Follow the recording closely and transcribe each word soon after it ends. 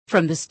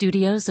From the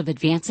studios of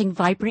Advancing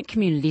Vibrant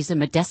Communities in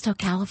Modesto,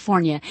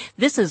 California,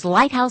 this is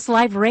Lighthouse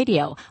Live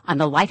Radio on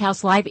the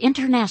Lighthouse Live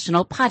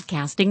International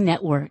Podcasting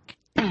Network.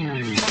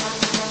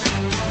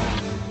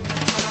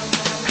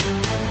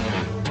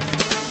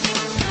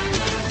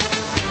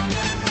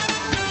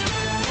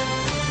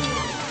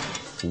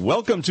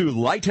 Welcome to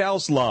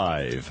Lighthouse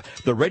Live,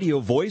 the radio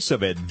voice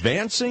of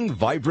advancing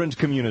vibrant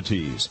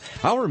communities.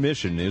 Our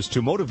mission is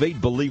to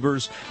motivate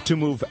believers to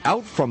move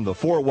out from the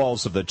four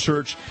walls of the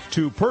church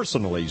to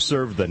personally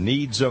serve the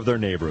needs of their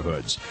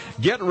neighborhoods.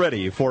 Get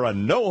ready for a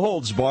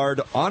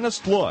no-holds-barred,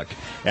 honest look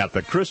at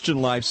the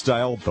Christian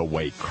lifestyle the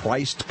way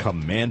Christ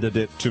commanded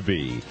it to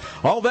be.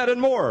 All that and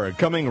more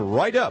coming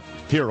right up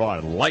here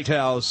on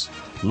Lighthouse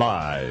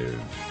Live.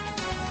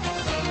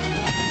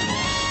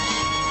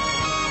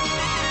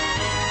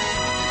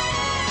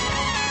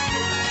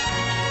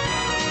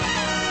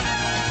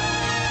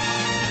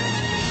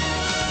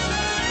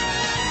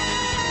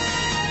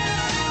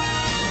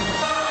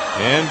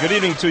 And good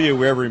evening to you,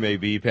 wherever you may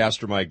be.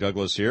 Pastor Mike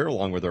Douglas here,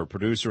 along with our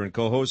producer and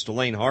co-host,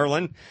 Elaine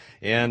Harlan.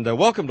 And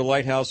welcome to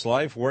Lighthouse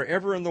Live,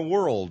 wherever in the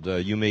world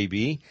you may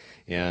be.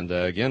 And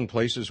again,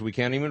 places we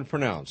can't even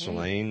pronounce.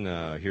 Elaine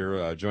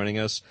here joining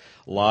us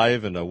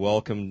live, and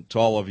welcome to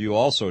all of you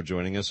also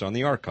joining us on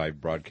the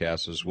archive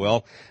broadcast as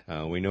well.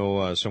 We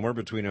know somewhere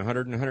between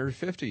 100 and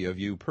 150 of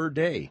you per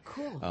day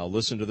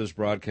listen to this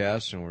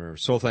broadcast, and we're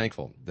so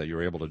thankful that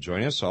you're able to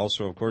join us.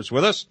 Also, of course,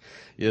 with us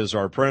is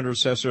our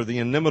predecessor, the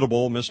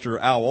inimitable Mr.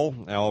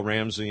 Al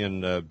Ramsey,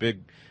 and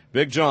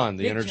Big John,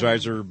 the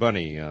Energizer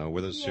Bunny,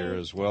 with us here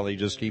as well. He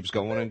just keeps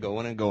going and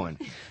going and going.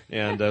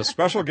 And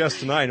special guest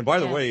tonight. And by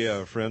the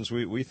way, friends,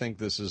 we think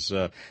this is,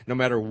 no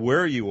matter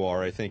where you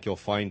are, I think you'll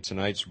find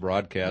tonight's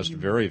broadcast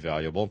very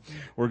valuable.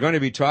 We're going to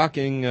be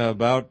talking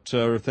about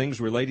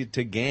things related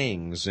to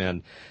gangs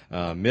and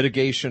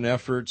mitigation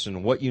efforts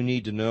and what you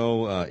need to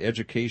know,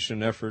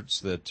 education efforts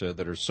that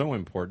are so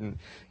important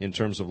in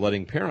terms of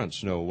letting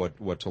parents know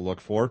what to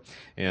look for.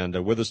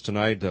 And with us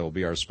tonight will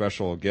be our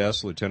special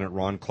guest, Lieutenant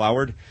Ron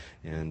Cloward.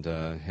 And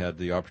had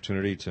the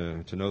opportunity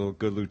to know the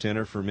good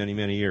lieutenant for many,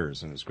 many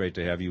years. And it's great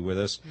to have you with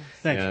us.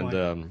 Thanks,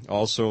 and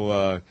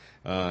also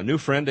a new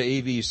friend to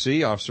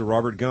AVC, Officer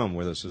Robert Gumm,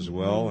 with us as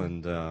well.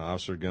 And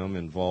Officer Gumm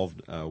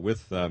involved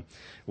with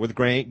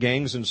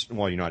gangs and,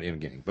 well, you're not in a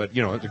gang, but,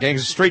 you know, the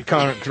gangs, street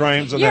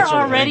crimes and you're that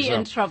sort of thing. already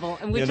in trouble,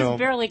 and we just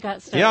barely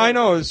got started. Yeah, I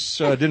know. It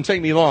didn't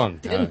take me long,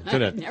 did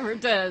it? Never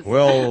does.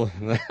 Well,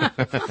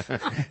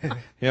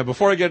 yeah,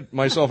 before I get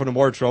myself into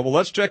more trouble,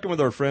 let's check in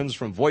with our friends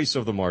from Voice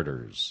of the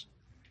Martyrs.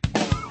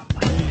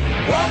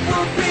 What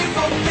will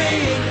people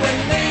think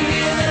when they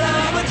hear that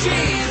I'm a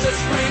Jesus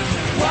freak?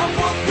 What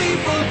will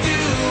people do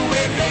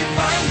when they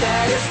find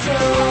that it's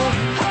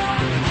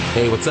true?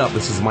 Hey, what's up?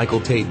 This is Michael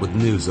Tate with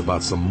news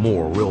about some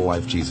more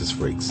real-life Jesus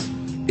freaks.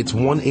 It's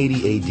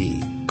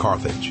 180 AD,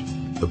 Carthage.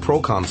 The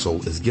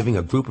proconsul is giving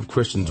a group of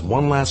Christians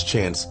one last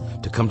chance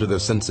to come to their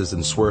senses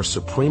and swear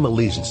supreme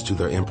allegiance to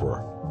their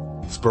emperor.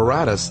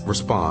 Sparatus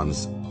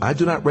responds, I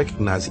do not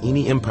recognize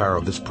any empire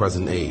of this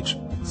present age.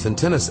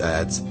 Centenus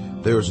adds,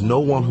 there is no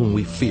one whom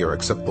we fear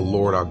except the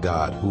Lord our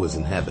God who is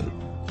in heaven.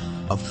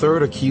 A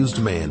third accused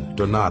man,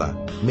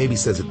 Donata, maybe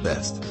says it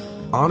best.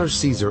 Honor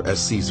Caesar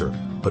as Caesar,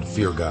 but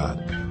fear God.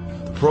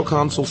 The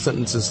proconsul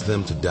sentences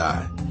them to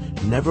die,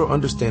 never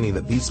understanding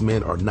that these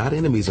men are not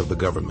enemies of the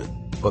government,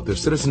 but their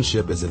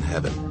citizenship is in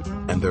heaven,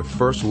 and their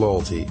first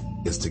loyalty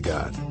is to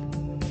God.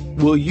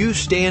 Will you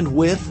stand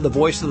with the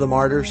Voice of the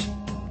Martyrs?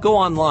 Go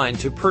online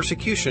to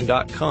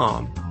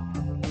persecution.com.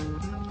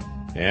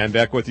 And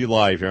back with you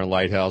live here on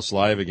Lighthouse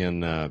Live.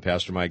 Again,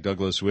 Pastor Mike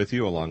Douglas with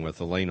you, along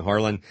with Elaine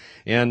Harlan.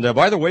 And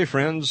by the way,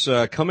 friends,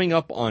 coming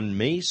up on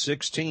May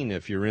 16,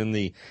 if you're in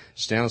the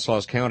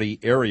Stanislaus County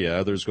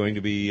area, there's going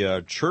to be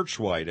a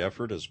church-wide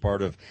effort as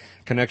part of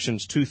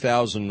Connections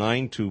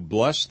 2009 to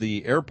bless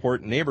the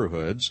airport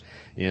neighborhoods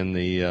in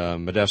the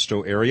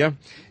Modesto area.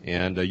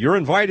 And you're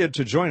invited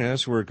to join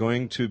us. We're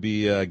going to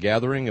be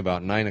gathering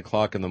about 9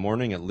 o'clock in the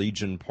morning at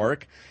Legion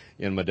Park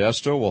in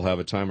Modesto. We'll have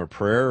a time of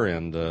prayer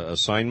and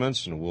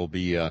assignments, and we'll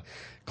be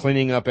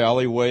cleaning up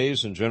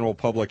alleyways and general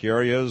public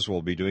areas.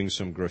 We'll be doing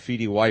some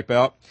graffiti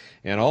wipeout.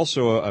 And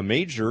also a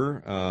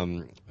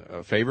major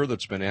favor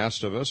that's been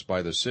asked of us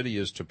by the city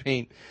is to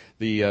paint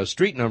the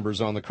street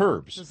numbers on the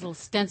curbs. Those little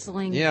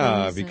stenciling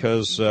Yeah, things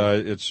because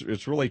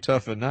it's really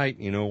tough at night,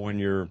 you know, when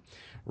you're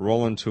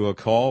rolling to a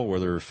call,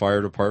 whether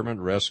fire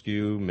department,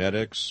 rescue,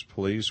 medics,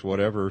 police,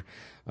 whatever,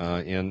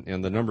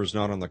 and the number's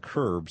not on the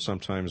curb.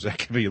 Sometimes that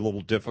can be a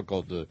little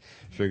difficult to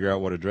figure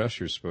out what address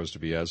you're supposed to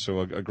be at.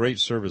 So a great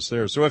service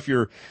there. So if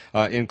you're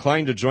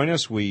inclined to join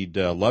us, we'd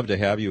love to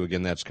have you.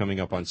 Again, that's coming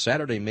up on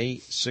Saturday, May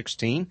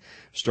 16.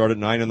 Start at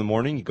 9 in the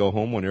morning. You go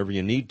home whenever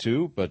you need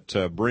to, but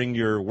bring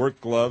your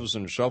work gloves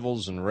and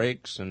shovels and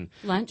rakes and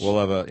lunch. We'll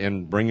have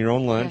and bring your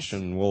own lunch,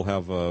 and we'll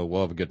have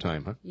a good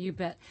time, huh? You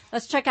bet.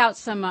 Let's check out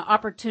some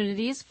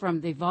opportunities from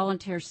the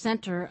Volunteer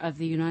Center of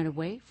the United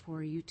Way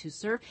for you to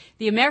serve.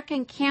 The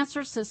American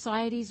Cancer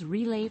Society's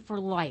Relay for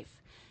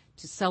Life,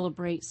 to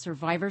celebrate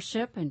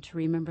survivorship and to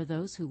remember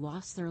those who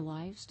lost their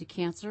lives to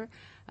cancer.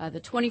 The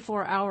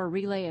 24-hour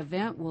relay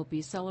event will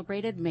be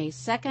celebrated May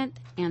 2nd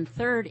and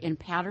 3rd in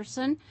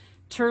Patterson,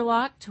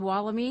 Turlock,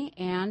 Tuolumne,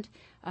 and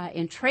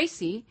in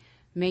Tracy,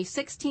 May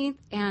 16th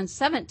and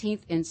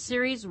 17th in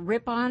Ceres,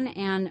 Ripon,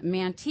 and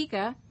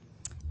Manteca,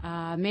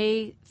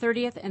 May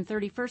 30th and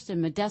 31st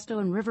in Modesto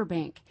and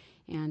Riverbank.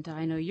 And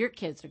I know your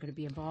kids are going to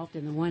be involved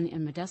in the one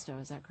in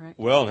Modesto. Is that correct?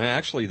 Well,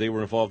 actually, they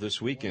were involved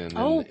this weekend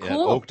cool. at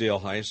Oakdale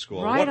High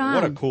School. Right on.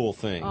 What a cool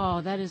thing.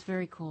 Oh, that is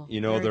very cool.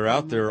 You know, very they're cool.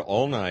 out there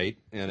all night,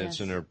 and Yes.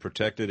 it's in a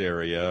protected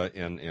area,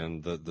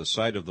 and the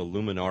sight of the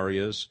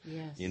luminarias,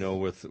 Yes. you know,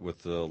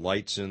 with the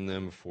lights in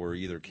them for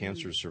either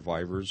cancer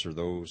survivors or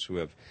those who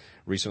have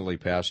recently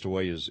passed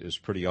away is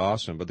pretty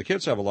awesome. But the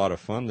kids have a lot of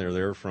fun. They're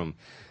there from,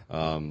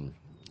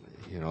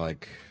 you know,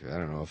 like, I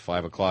don't know,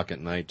 5 o'clock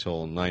at night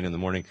till 9 in the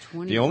morning.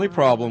 The only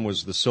problem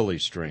was the silly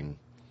string.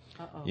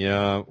 Uh-oh.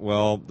 Yeah,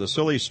 well, the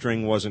silly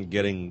string wasn't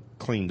getting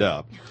cleaned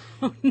up.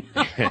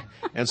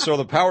 And so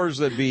the powers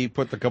that be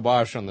put the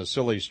kibosh on the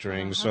silly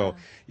string. So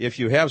if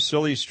you have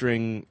silly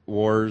string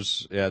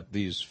wars at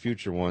these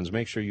future ones,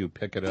 make sure you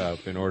pick it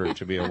up in order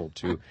to be able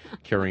to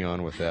carry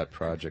on with that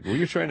project. Were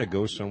you trying to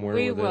go somewhere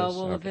We with will. this?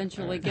 We'll Okay.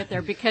 eventually get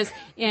there because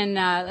in,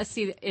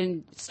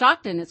 in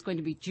Stockton, it's going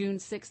to be June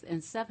 6th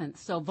and 7th.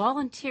 So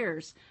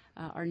volunteers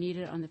are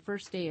needed on the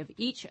first day of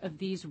each of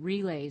these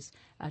relays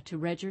to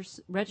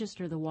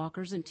register the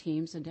walkers and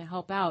teams and to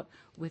help out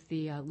with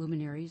the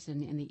luminaries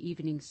and the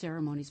evening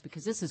ceremonies,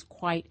 because this is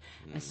quite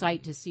a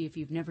sight to see if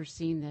you've never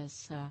seen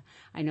this.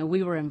 I know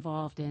we were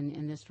involved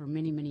in this for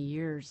many, many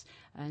years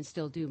and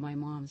still do. My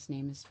mom's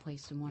name is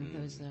placed in one of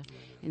those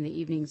in the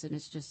evenings, and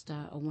it's just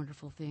a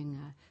wonderful thing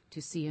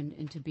to see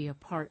and to be a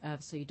part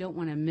of. So you don't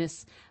want to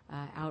miss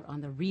out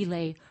on the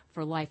Relay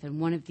for Life in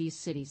one of these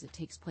cities. It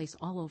takes place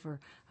all over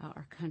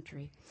our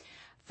country.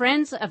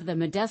 Friends of the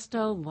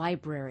Modesto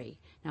Library.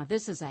 Now,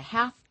 this is a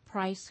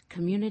half-price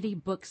community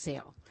book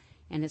sale,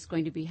 and it's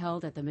going to be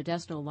held at the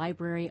Modesto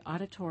Library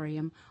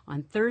Auditorium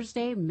on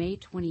Thursday, May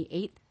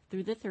 28th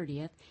through the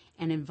 30th,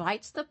 and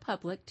invites the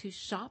public to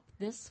shop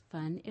this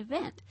fun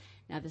event.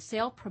 Now, the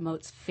sale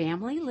promotes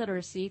family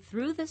literacy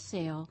through the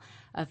sale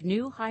of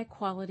new,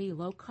 high-quality,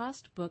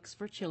 low-cost books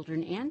for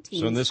children and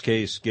teens. So in this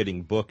case,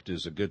 getting booked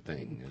is a good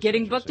thing.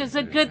 Getting booked is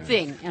a good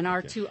thing, and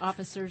our two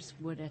officers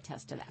would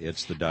attest to that.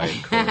 It's the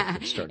Diet Coke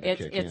that's starting to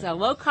kick It's in. a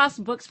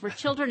low-cost books for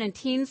children and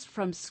teens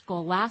from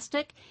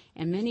Scholastic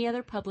and many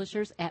other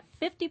publishers at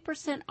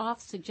 50%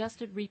 off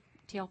suggested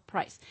retail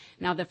price.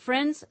 Now, the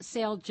Friends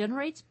sale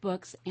generates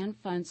books and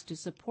funds to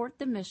support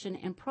the mission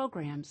and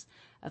programs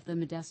of the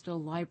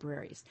Modesto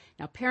libraries.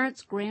 Now,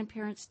 parents,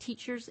 grandparents,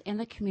 teachers, and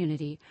the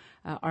community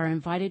are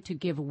invited to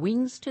give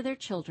wings to their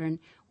children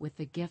with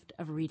the gift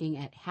of reading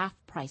at half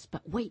price.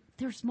 But wait,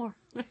 there's more.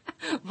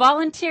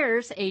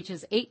 Volunteers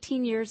ages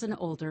 18 years and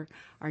older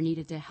are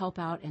needed to help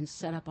out and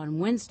set up on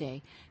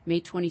Wednesday, May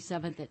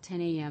 27th at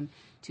 10 a.m.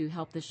 to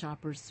help the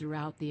shoppers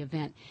throughout the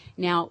event.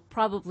 Now,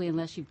 probably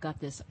unless you've got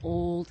this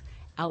old,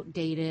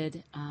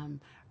 outdated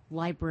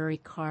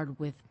library card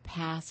with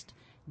past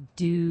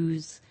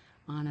dues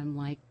on them,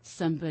 like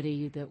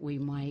somebody that we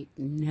might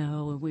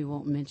know, and we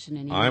won't mention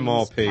any names. I'm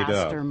all paid up.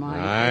 Pastor Mike.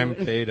 I'm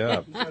paid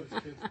up.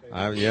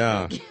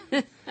 Yeah.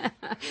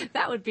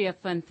 That would be a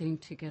fun thing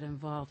to get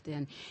involved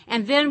in.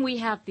 And then we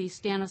have the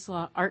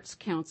Stanislaus Arts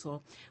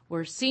Council,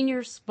 where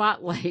Senior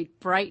Spotlight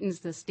brightens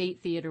the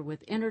State Theater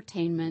with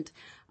entertainment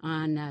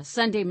on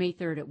Sunday, May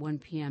 3rd at 1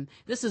 p.m.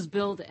 This is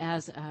billed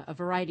as a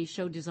variety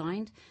show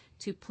designed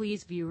to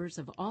please viewers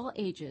of all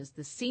ages.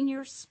 The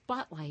Senior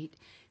Spotlight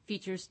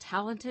features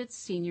talented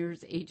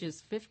seniors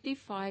ages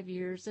 55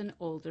 years and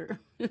older.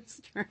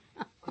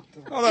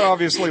 Well, that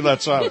obviously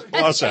lets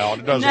us out.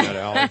 It doesn't let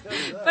out.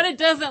 But it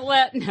doesn't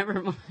let,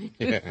 never mind.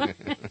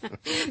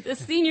 The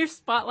Senior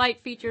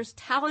Spotlight features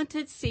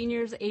talented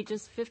seniors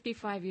ages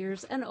 55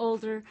 years and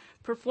older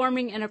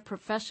performing in a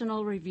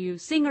professional review,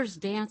 singers,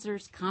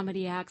 dancers,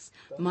 comedy acts,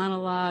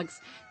 monologues,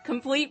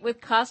 complete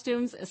with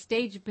costumes, a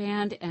stage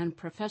band, and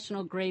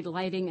professional grade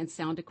lighting and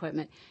sound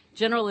equipment.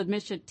 General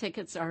admission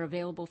tickets are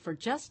available for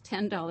just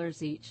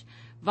 $10 each.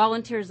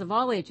 Volunteers of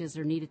all ages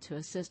are needed to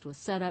assist with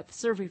setup,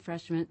 serve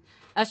refreshment,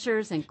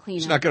 ushers, and cleanup.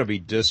 It's not going to be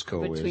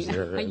disco, is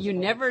there? You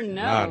never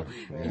know.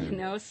 You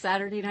know,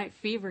 Saturday Night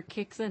Fever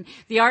kicks in.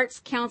 The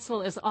Arts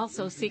Council is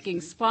also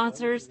seeking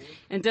sponsors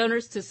and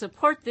donors to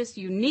support this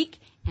unique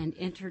and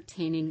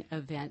entertaining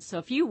event. So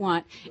if you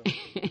want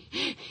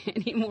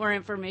any more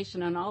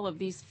information on all of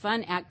these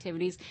fun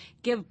activities,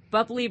 give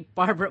bubbly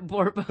Barbara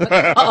Borba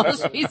a call.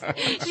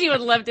 She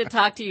would love to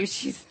talk to you.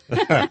 She's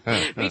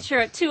reach her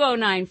at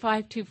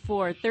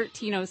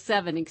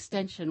 209-524-1307,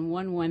 extension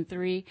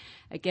 113.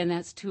 Again,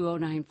 that's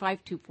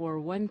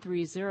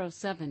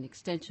 209-524-1307,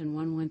 extension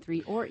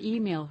 113, or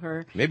email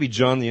her. Maybe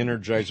John the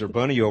Energizer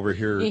Bunny over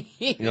here,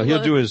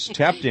 he'll do his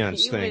tap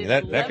dance thing.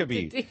 That could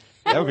be...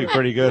 That would be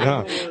pretty good,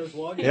 huh?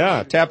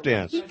 Yeah, tap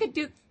dance. He could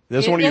do.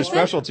 That's one of your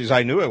specialties.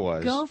 I knew it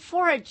was. Go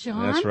for it,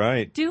 John. That's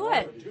right. Do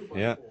it.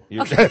 Yeah.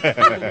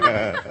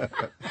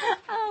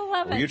 I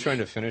love it. Were you trying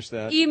to finish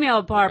that?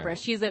 Email Barbara.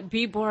 Okay. She's at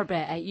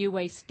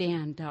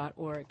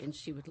bborba@uastand.org, and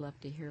she would love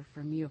to hear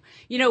from you.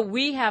 You know,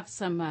 we have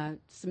some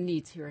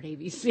needs here at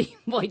ABC.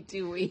 Boy,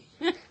 do we.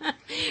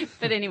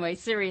 But anyway,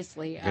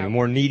 seriously. Getting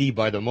more needy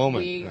by the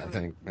moment, I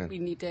think. We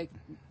need to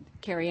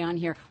carry on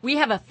here. We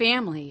have a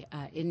family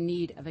in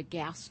need of a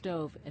gas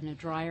stove and a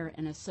dryer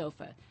and a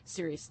sofa.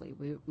 Seriously,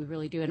 we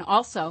really do. And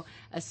also,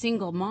 a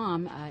single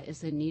mom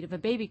is in need of a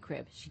baby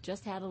crib. She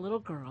just had a little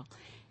girl.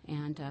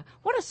 And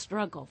what a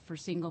struggle for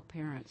single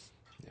parents.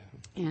 Yeah.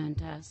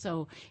 And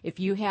so if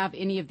you have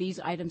any of these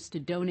items to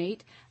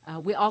donate,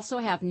 we also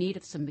have need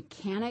of some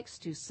mechanics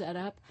to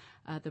step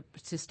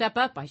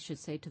up, I should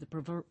say, to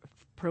the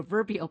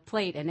proverbial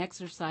plate and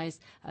exercise.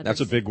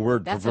 That's a big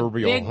word, that's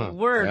proverbial. That's a big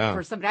word yeah.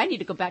 for somebody. I need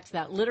to go back to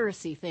that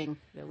literacy thing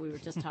that we were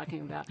just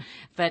talking about.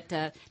 But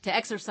to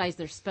exercise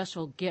their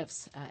special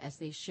gifts as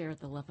they share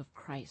the love of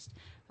Christ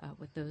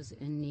with those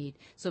in need.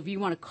 So if you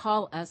want to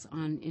call us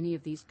on any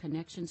of these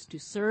connections to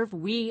serve,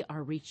 we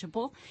are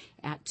reachable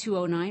at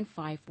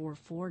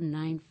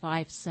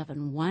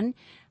 209-544-9571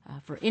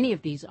 for any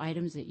of these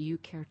items that you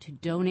care to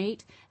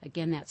donate.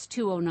 Again, that's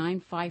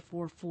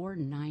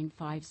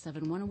 209-544-9571,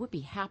 and we'll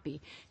be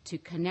happy to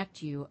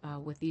connect you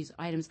with these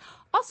items.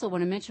 Also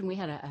want to mention we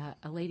had a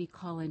lady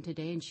call in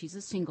today, and she's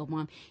a single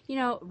mom. You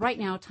know, right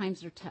now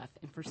times are tough,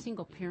 and for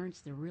single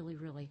parents, they're really,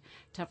 really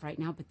tough right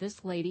now. But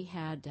this lady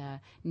had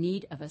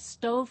need of a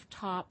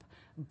stovetop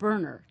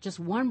burner. Just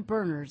one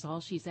burner is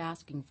all she's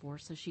asking for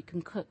so she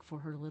can cook for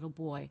her little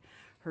boy.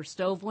 Her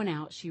stove went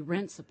out. She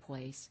rents a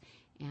place.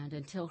 And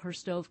until her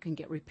stove can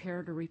get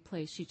repaired or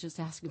replaced, she's just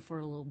asking for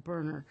a little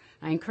burner.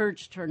 I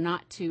encouraged her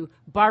not to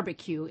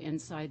barbecue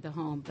inside the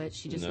home, but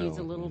she just needs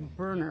a little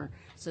burner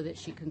so that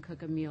she can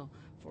cook a meal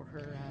for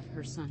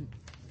her son.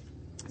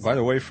 By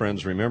the way,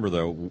 friends, remember,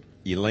 though,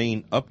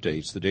 Elaine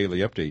updates the daily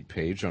update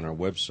page on our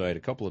website a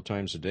couple of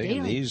times a day. Daily.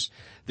 And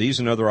these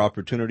and other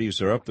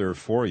opportunities are up there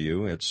for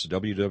you. It's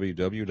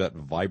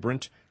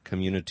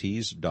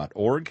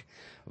www.vibrantcommunities.org,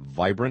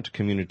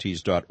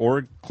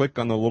 vibrantcommunities.org. Click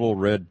on the little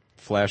red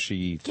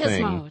flashy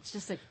thing. Gizmo. It's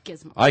just a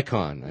gizmo.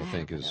 Icon, I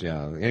think is,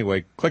 yeah.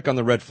 Anyway, click on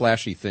the red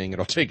flashy thing.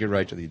 It'll take you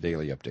right to the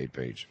daily update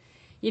page.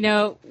 You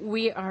know,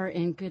 we are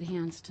in good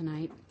hands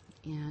tonight,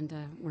 and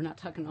we're not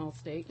talking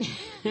Allstate.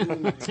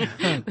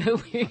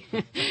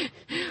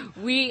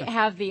 we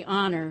have the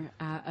honor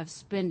of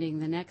spending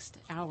the next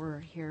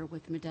hour here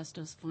with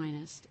Modesto's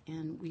finest,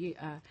 and we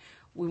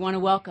want to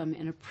welcome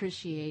and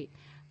appreciate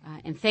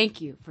and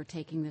thank you for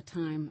taking the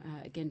time,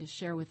 again, to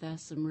share with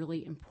us some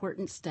really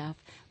important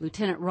stuff.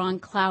 Lieutenant Ron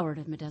Cloward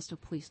of Modesto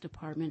Police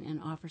Department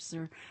and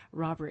Officer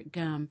Robert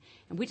Gumm.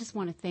 And we just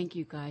want to thank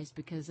you guys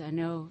because I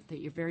know that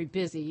you're very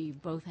busy. You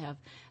both have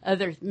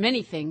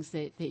many things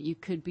that you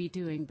could be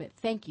doing. But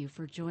thank you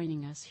for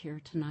joining us here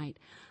tonight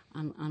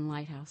on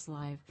Lighthouse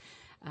Live.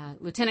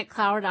 Lieutenant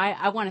Cloward,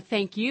 I want to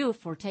thank you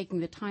for taking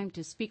the time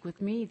to speak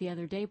with me the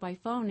other day by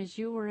phone as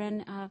you were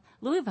in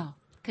Louisville,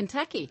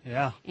 Kentucky,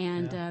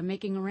 and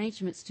making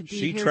arrangements to be here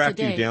today. She tracked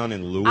you down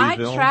in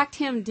Louisville? I tracked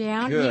him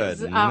down. Good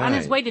He was on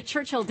his way to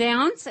Churchill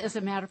Downs, as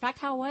a matter of fact.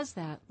 How was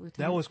that, Lieutenant?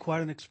 That was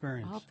quite an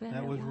experience.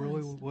 That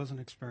really was an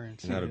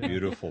experience. Isn't that a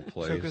beautiful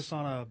place? Took us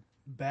on a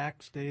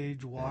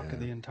backstage walk of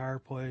the entire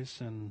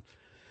place, and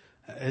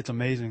it's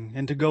amazing.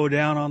 And to go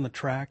down on the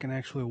track and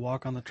actually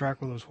walk on the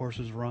track where those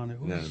horses run,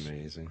 it was Isn't that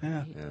amazing?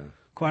 Yeah.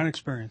 Quite an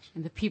experience.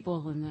 And the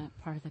people in that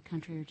part of the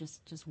country are just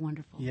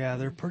wonderful. Yeah,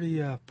 they're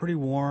pretty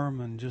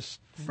warm and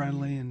just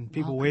friendly, and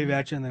people wave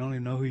at you and they don't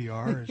even know who you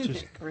are. It's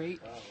just great.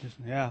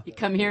 You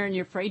come here and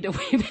you're afraid to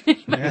wave at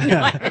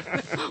anybody.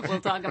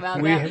 We'll talk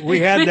about that. We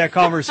had that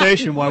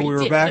conversation while we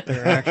were back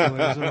there,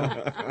 actually.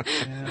 So,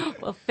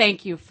 Well,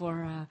 thank you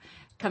for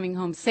coming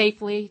home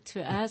safely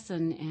to us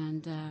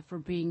and for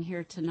being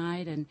here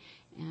tonight, and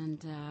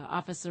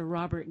Officer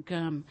Robert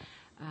Gumm.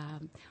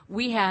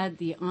 We had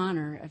the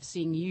honor of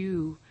seeing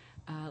you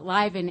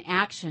live in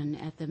action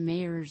at the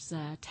mayor's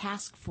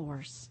task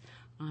force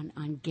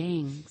on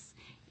gangs.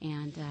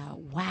 And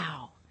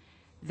wow,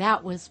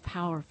 that was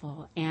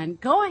powerful.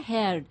 And go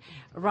ahead,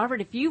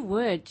 Robert, if you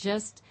would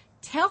just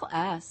tell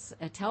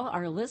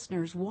our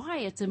listeners why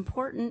it's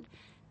important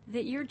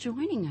that you're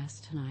joining us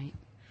tonight.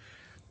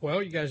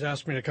 Well, you guys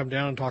asked me to come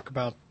down and talk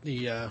about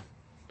the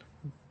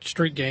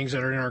street gangs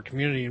that are in our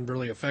community and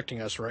really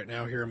affecting us right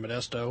now here in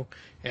Modesto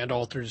and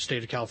all through the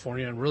state of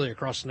California and really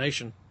across the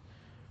nation.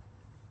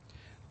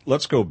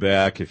 Let's go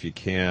back, if you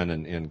can,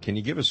 and can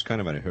you give us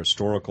kind of a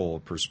historical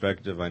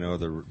perspective? I know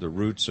the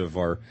roots of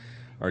our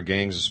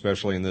gangs,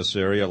 especially in this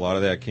area, a lot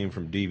of that came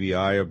from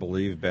DBI, I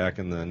believe, back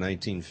in the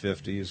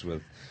 1950s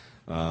with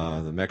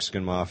the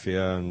Mexican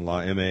Mafia and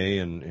La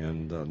MA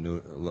and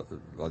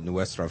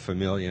Nuestra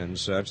Familia and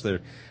such.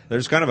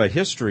 There's kind of a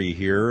history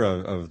here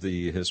of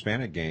the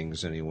Hispanic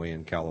gangs, anyway,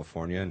 in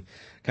California, and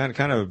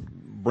kind of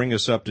bring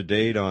us up to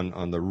date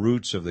on the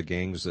roots of the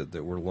gangs that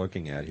we're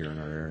looking at here in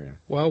our area.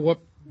 Well,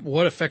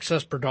 what affects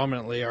us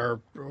predominantly are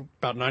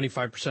about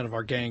 95% of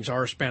our gangs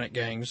are Hispanic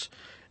gangs,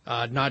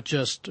 not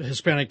just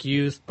Hispanic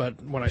youth,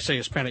 but when I say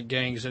Hispanic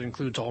gangs, it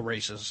includes all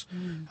races.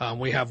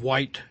 We have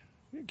white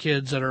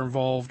kids that are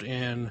involved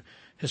in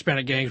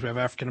Hispanic gangs. We have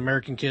African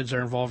American kids that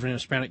are involved in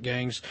Hispanic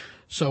gangs.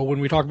 So when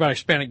we talk about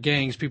Hispanic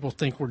gangs, people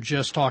think we're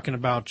just talking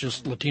about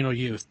just Latino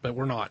youth, but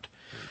we're not.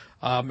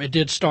 It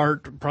did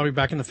start probably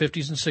back in the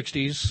 50s and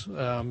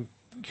 60s.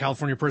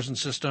 California prison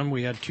system,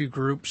 we had two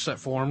groups that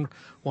formed.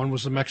 One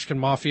was the Mexican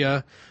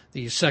Mafia.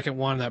 The second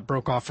one that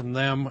broke off from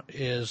them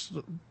is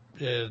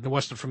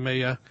Nuestra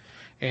Familia,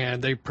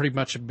 and they pretty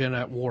much have been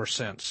at war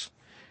since.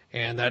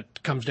 And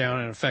that comes down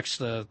and affects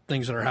the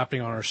things that are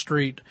happening on our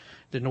street.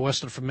 The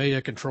Nuestra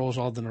Familia controls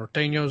all the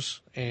norteños,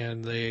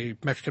 and the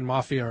Mexican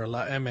Mafia, or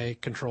La M,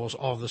 controls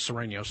all the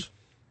Sureños.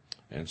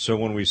 And so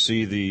when we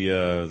see the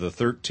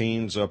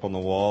 13s up on the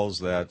walls,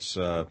 that's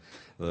the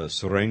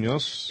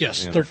Sureños.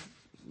 Yes,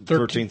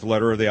 13th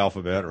letter of the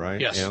alphabet, right?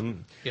 Yes.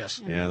 M.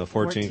 Yes. And the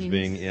 14th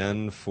being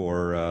N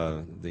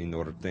for the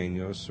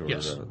norteños, or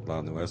Yes.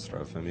 La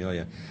Nuestra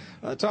Familia.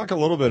 Talk a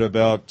little bit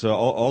about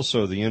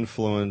also the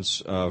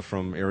influence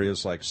from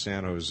areas like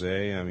San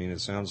Jose. I mean,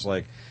 it sounds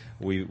like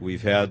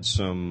we've had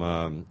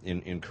some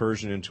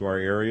incursion into our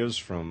areas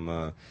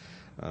from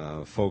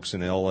folks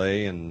in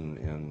L.A. and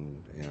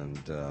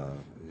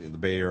in the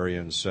Bay Area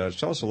and such.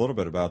 Tell us a little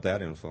bit about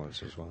that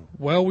influence as well.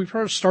 Well, we've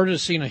started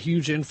seeing a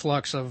huge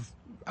influx of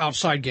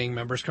outside gang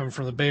members coming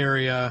from the Bay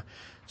Area,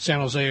 San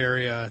Jose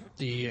area,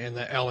 and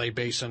the LA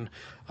basin.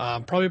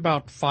 Probably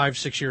about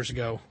 5-6 years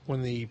ago,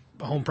 when the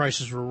home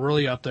prices were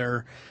really up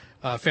there,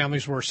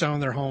 families were selling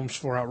their homes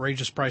for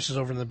outrageous prices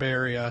over in the Bay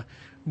Area,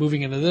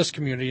 moving into this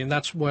community, and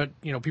that's what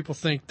people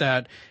think,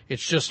 that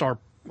it's just our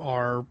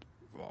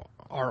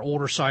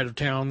older side of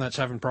town that's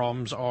having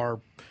problems,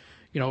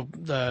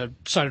 the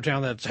side of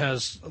town that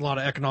has a lot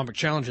of economic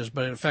challenges,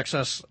 but it affects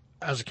us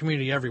as a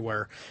community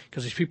everywhere,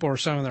 because these people are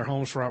selling their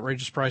homes for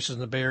outrageous prices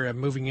in the Bay Area,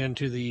 moving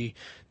into the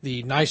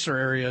nicer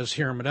areas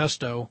here in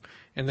Modesto,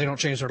 and they don't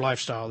change their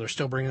lifestyle. They're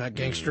still bringing that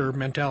gangster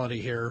mentality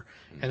here,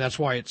 and that's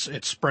why it's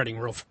spreading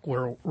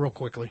real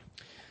quickly.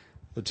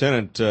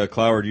 Lieutenant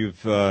Cloward,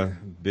 you've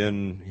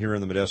been here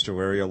in the Modesto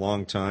area a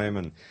long time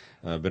and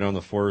been on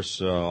the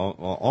force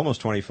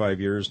almost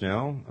 25 years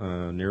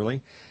now,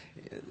 nearly.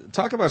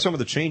 Talk about some of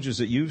the changes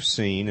that you've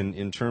seen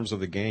in terms of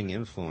the gang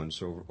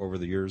influence over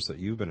the years that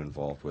you've been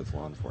involved with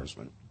law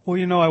enforcement.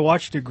 Well, I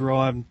watched it grow.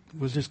 I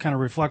was just kind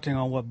of reflecting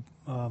on what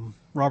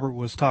Robert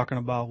was talking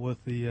about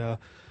with the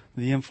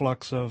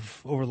influx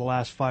of over the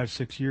last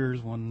 5-6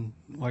 years, when,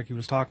 like he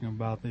was talking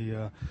about,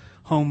 the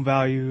home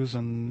values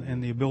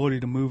and the ability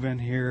to move in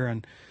here.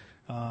 And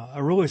I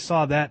really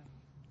saw that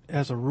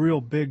as a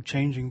real big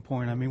changing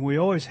point. I mean, we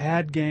always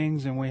had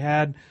gangs, and we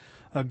had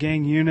a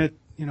gang unit.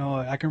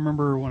 I can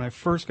remember when I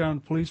first got in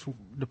the police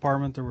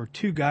department, there were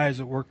 2 guys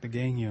that worked the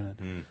gang unit.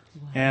 Wow.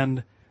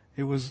 And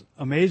it was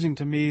amazing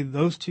to me,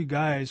 those 2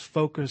 guys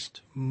focused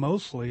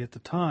mostly at the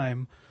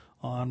time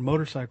on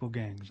motorcycle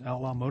gangs,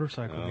 outlaw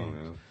motorcycle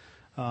gangs.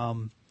 Yeah.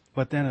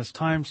 But then as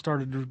time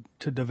started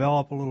to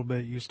develop a little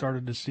bit, you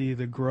started to see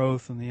the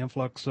growth and the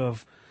influx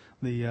of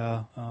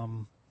the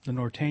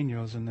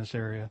norteños in this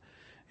area.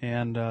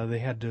 And they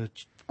had to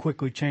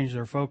quickly change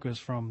their focus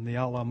from the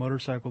outlaw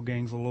motorcycle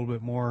gangs a little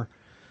bit more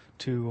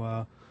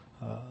to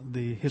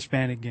the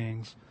Hispanic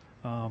gangs,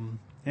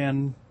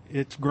 and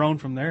it's grown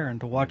from there.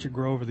 And to watch it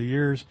grow over the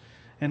years,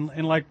 and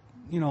like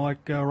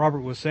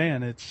Robert was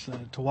saying, it's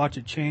to watch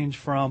it change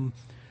from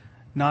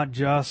not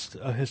just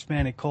a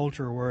Hispanic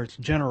culture where it's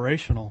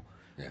generational.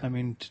 Yeah. I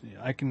mean,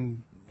 I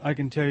can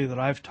tell you that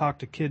I've talked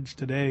to kids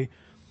today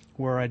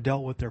where I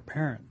dealt with their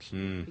parents.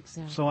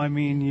 Exactly. So I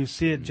mean, you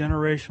see it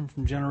generation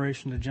from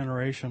generation to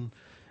generation,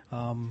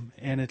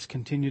 and it's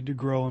continued to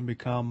grow and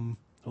become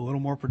a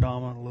little more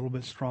predominant, a little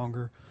bit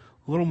stronger,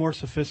 a little more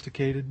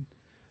sophisticated,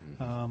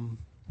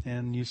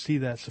 and you see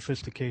that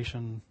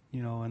sophistication,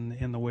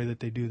 in the way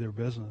that they do their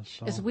business.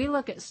 So. As we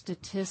look at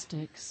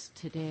statistics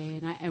today,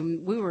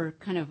 and we were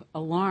kind of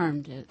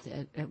alarmed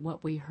at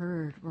what we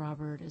heard,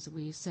 Robert, as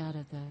we sat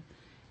at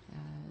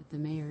the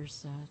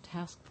mayor's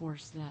task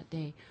force that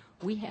day.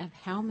 We have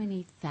how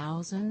many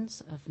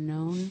thousands of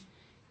known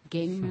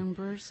gang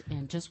members,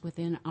 and just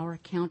within our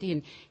county.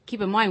 And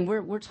keep in mind,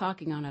 we're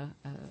talking on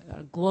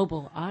a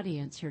global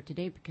audience here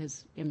today,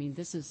 because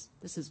this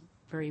is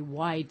very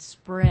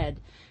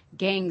widespread.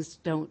 Gangs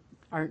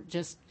aren't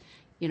just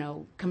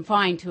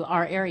confined to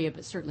our area,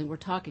 but certainly we're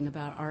talking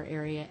about our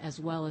area as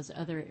well as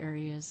other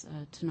areas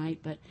tonight.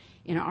 But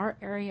in our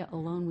area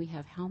alone, we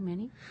have how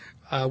many?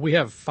 We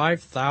have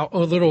a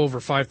little over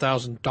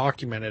 5,000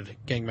 documented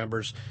gang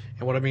members.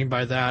 And what I mean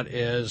by that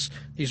is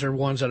these are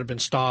ones that have been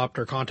stopped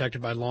or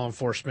contacted by law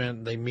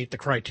enforcement. They meet the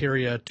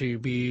criteria to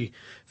be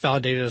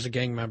validated as a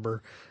gang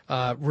member.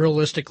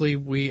 Realistically,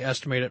 we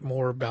estimate it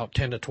more about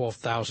 10 to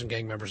 12,000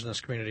 gang members in this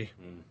community.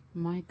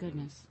 My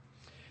goodness.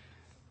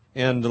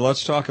 And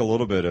let's talk a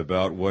little bit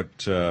about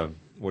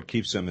what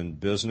keeps them in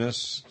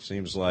business.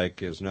 Seems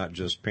like it's not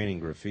just painting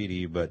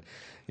graffiti, but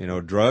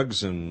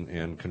drugs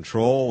and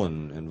control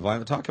and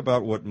violence. Talk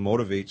about what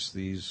motivates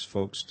these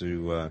folks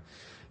to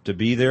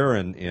be there,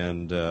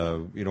 and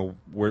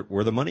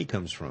where the money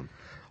comes from.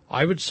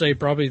 I would say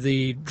probably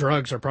the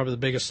drugs are probably the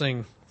biggest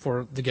thing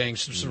for the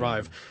gangs to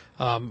survive.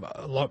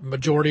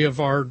 Majority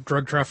of our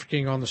drug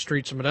trafficking on the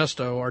streets of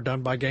Modesto are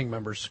done by gang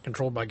members,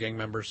 controlled by gang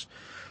members.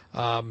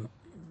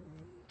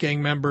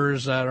 Gang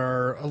members that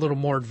are a little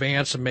more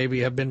advanced and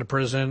maybe have been to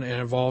prison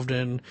and involved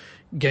in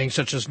gangs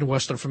such as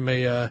Nuestra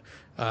Familia,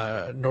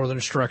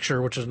 Northern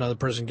Structure, which is another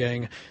prison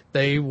gang,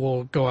 they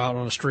will go out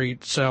on the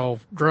street, sell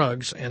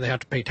drugs, and they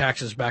have to pay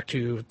taxes back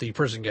to the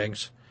prison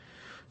gangs.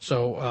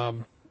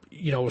 So,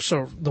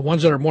 so the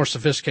ones that are more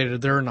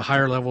sophisticated, they're in the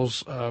higher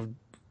levels of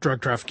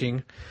drug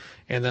trafficking.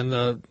 And then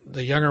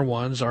the younger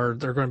ones they're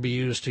going to be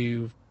used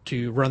to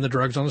run the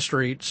drugs on the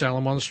street, sell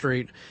them on the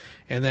street.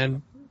 And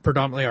then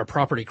predominantly our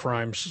property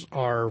crimes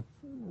are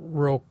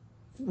real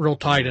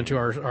tied into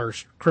our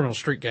criminal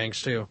street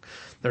gangs too.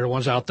 They're the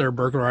ones out there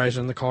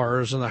burglarizing the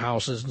cars and the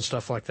houses and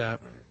stuff like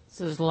that.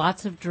 So there's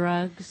lots of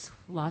drugs,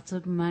 lots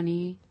of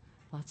money,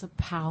 lots of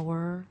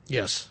power.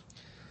 Yes.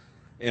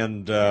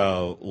 And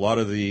a lot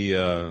of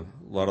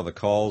the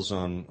calls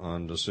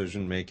on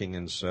decision making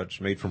and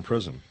such made from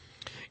prison.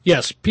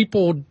 Yes,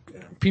 people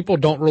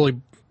don't really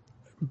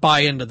buy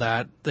into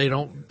that. They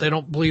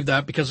don't believe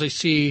that because they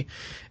see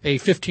a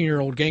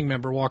 15-year-old gang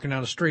member walking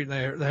down the street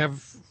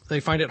and they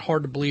find it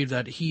hard to believe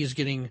that he is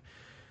getting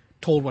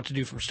told what to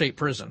do from state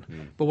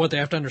prison. But what they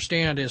have to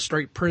understand is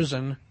state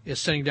prison is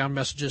sending down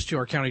messages to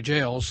our county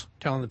jails,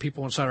 telling the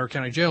people inside our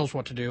county jails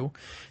what to do.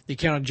 The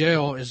county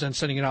jail is then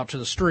sending it out to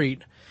the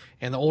street,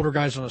 and the older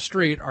guys on the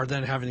street are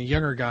then having the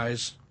younger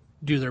guys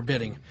do their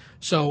bidding.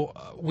 So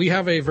we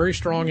have a very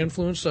strong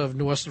influence of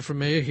Nuestra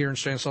Familia here in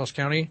Stanislaus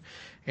County.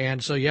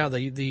 And so, yeah,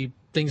 the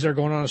things that are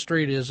going on the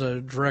street is a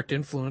direct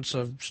influence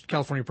of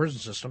California prison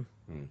system.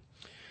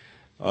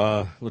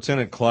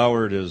 Lieutenant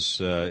Cloward,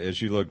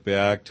 as you look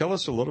back, tell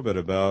us a little bit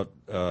about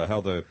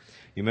how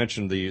you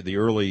mentioned the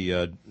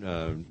early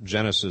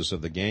genesis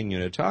of the gang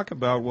unit. Talk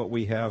about what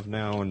we have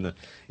now, and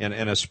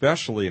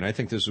especially, and I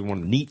think this is one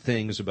of the neat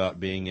things about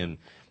being in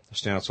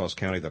Stanislaus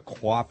County, the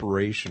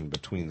cooperation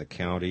between the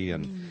county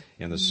and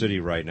the city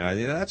right now.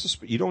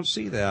 You don't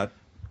see that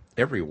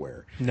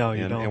everywhere. No,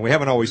 you don't. And we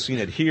haven't always seen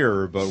it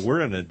here, but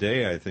we're in a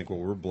day, I think, where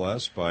we're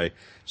blessed by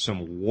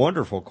some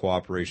wonderful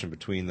cooperation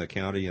between the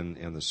county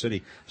and the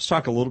city. Let's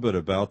talk a little bit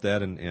about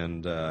that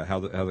and how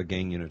the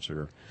gang units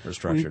are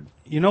structured.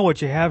 You know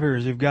what you have here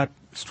is you've got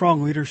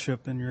strong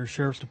leadership in your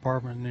sheriff's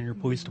department and in your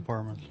police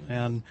department.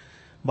 And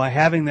by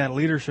having that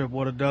leadership,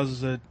 what it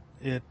does is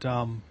it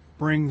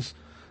brings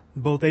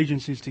both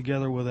agencies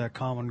together with that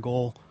common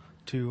goal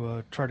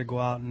to try to go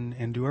out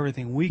and do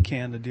everything we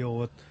can to deal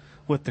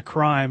with the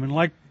crime. And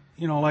like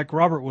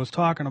Robert was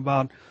talking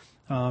about,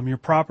 your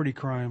property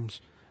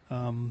crimes,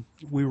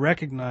 we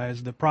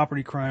recognize that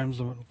property crimes,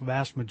 the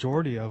vast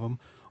majority of them,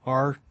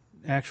 are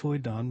actually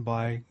done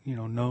by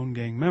known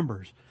gang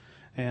members.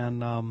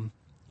 And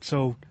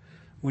so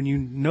when you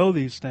know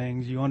these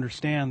things, you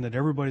understand that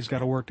everybody's got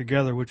to work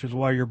together, which is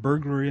why your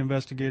burglary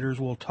investigators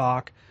will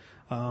talk.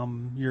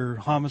 Your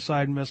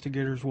homicide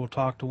investigators will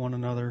talk to one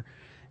another,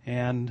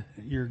 and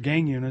your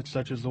gang units,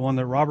 such as the one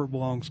that Robert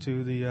belongs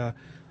to, the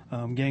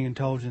Gang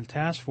Intelligence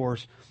Task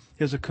Force,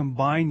 is a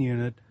combined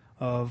unit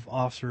of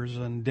officers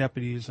and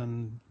deputies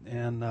and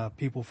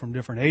people from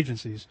different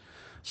agencies.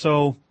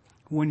 So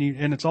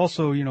and it's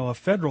also a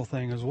federal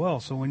thing as well.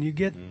 So when you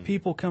get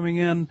people coming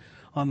in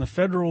on the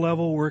federal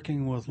level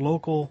working with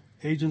local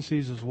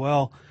agencies as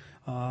well,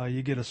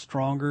 you get a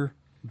stronger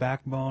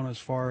backbone as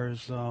far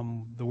as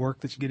the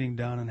work that's getting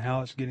done and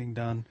how it's getting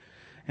done.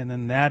 And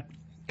then that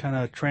kind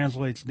of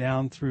translates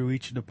down through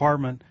each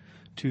department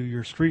to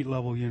your street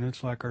level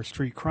units, like our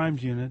street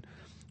crimes unit,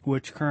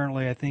 which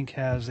currently I think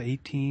has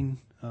 18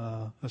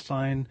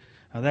 assigned.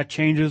 That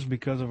changes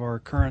because of our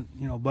current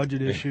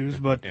budget issues,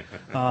 but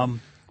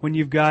when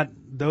you've got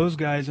those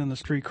guys in the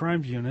street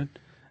crimes unit,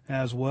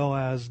 as well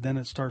as then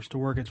it starts to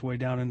work its way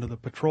down into the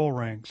patrol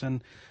ranks.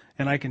 And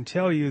I can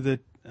tell you that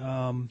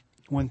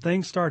when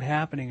things start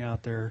happening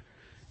out there,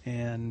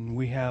 and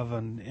we have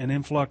an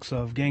influx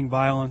of gang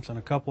violence and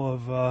a couple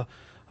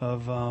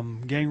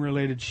of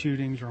gang-related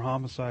shootings or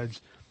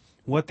homicides,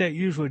 what that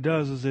usually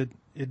does is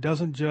it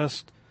doesn't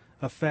just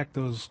affect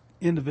those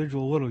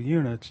individual little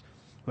units,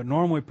 but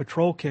normally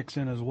patrol kicks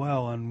in as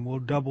well, and we'll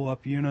double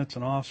up units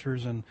and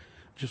officers and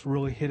just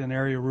really hit an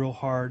area real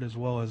hard, as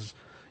well as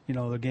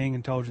the Gang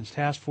Intelligence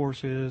Task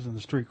Force is and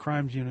the Street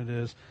Crimes Unit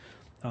is.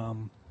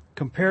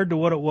 Compared to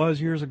what it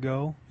was years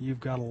ago, you've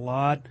got a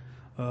lot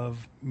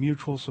of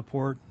mutual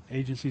support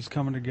agencies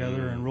coming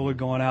together and really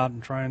going out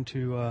and trying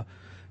to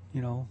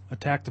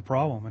attack the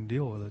problem and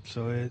deal with it.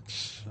 So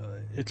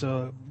it's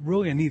a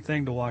really a neat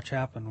thing to watch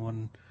happen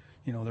when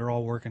they're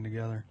all working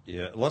together.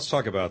 Yeah, let's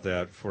talk about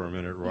that for a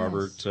minute,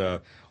 Robert.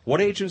 Yes.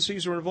 What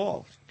agencies are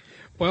involved?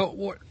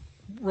 Well,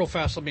 real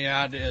fast, let me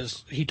add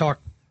is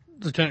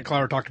Lieutenant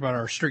Cloward talked about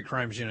our street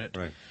crimes unit.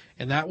 Right.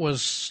 And that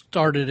was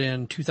started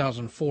in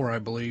 2004, I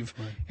believe.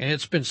 Right. And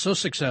it's been so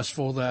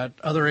successful that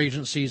other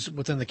agencies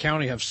within the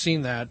county have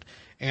seen that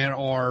and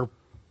are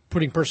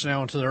putting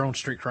personnel into their own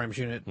street crimes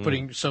unit.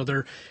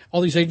 So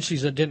all these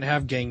agencies that didn't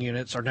have gang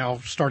units are now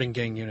starting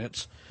gang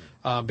units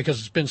because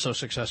it's been so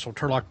successful.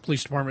 Turlock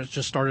Police Department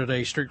just started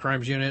a street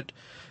crimes unit.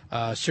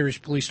 Sirius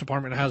Police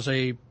Department has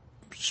a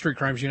street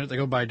crimes unit. They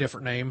go by a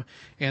different name.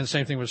 And the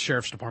same thing with the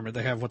Sheriff's Department.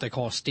 They have what they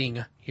call a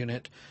sting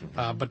unit.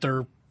 But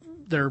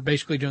they're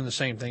basically doing the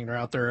same thing. They're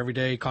out there every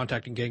day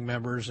contacting gang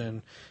members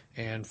and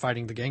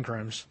fighting the gang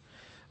crimes.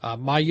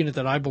 My unit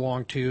that I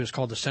belong to is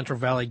called the Central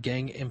Valley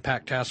Gang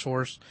Impact Task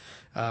Force.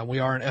 We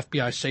are an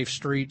FBI Safe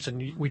Streets,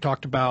 and we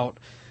talked about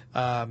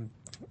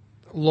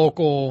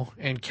local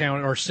and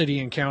county or city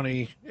and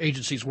county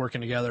agencies working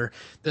together.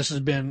 This has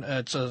been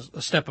it's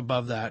a step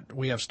above that.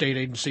 We have state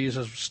agencies,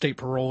 as state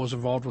parole is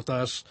involved with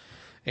us,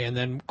 and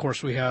then of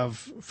course we have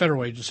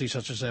federal agencies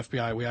such as the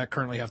FBI. We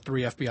currently have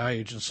 3 FBI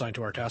agents assigned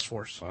to our task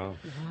force. Wow.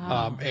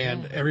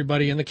 And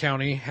everybody in the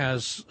county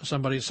has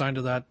somebody assigned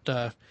to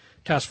that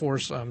task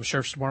force.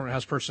 Sheriff's Department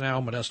has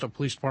personnel. Modesto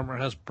Police Department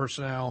has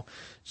personnel.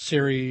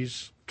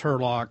 Ceres,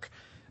 Turlock,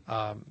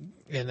 and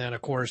then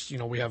of course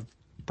we have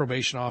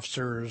probation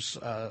officers,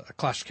 a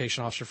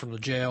classification officer from the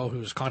jail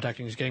who's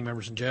contacting these gang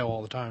members in jail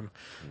all the time.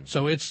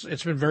 So it's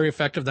been very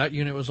effective. That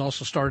unit was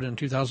also started in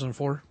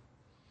 2004.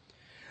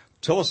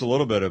 Tell us a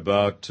little bit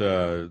about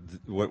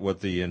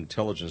what the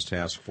Intelligence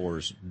Task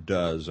Force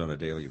does on a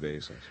daily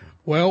basis.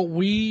 Well,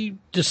 we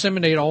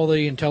disseminate all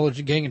the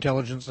gang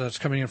intelligence that's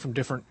coming in from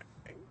different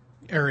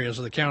areas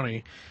of the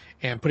county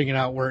and putting it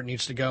out where it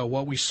needs to go.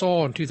 What we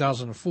saw in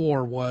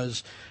 2004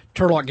 was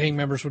Turlock gang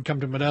members would come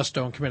to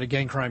Modesto and commit a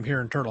gang crime here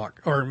in Turlock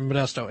or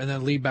Modesto and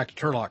then leave back to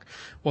Turlock.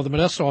 Well, the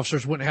Modesto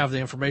officers wouldn't have the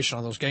information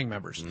on those gang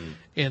members.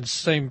 In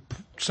same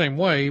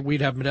way,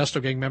 we'd have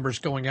Modesto gang members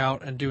going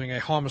out and doing a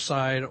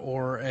homicide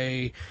or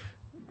a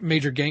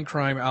major gang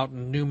crime out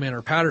in Newman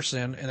or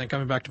Patterson and then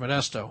coming back to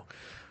Modesto.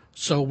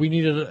 So we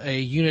needed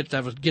a unit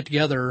that would get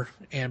together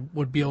and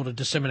would be able to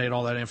disseminate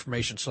all that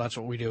information. So that's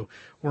what we do.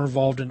 We're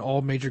involved in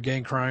all major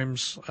gang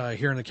crimes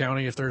here in the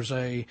county. If there's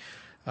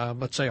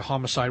let's say a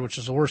homicide, which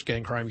is the worst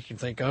gang crime you can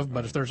think of,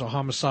 but if there's a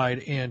homicide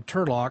in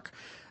Turlock,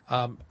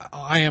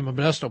 I am a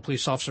Modesto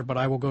police officer, but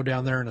I will go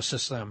down there and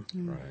assist them.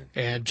 Right.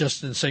 And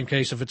just in the same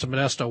case, if it's a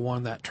Modesto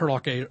one, that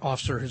Turlock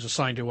officer who's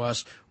assigned to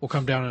us will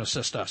come down and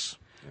assist us.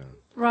 Yeah.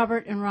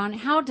 Robert and Ron,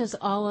 how does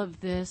all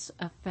of this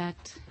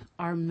affect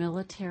our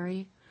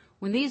military?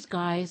 When these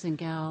guys and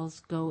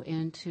gals go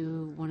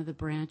into one of the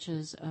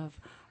branches of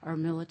our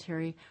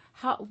military,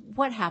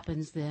 what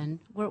happens then?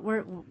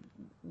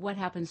 What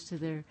happens to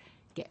their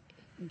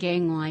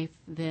gang life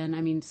then?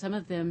 I mean, some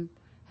of them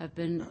have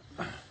been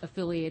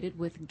affiliated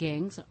with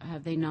gangs,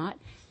 have they not?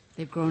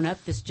 They've grown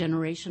up, this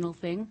generational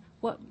thing.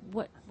 What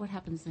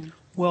happens then?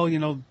 Well,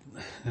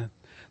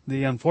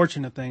 the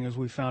unfortunate thing, as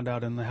we found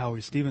out in the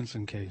Howie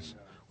Stevenson case,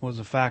 was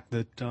the fact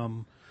that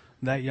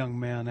that young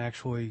man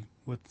actually,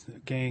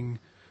 with gang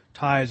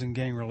ties and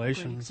gang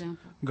relations,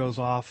 goes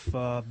off,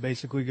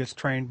 basically gets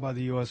trained by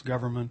the U.S.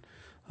 government,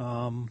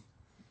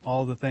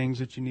 all the things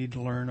that you need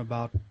to learn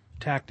about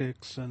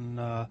tactics and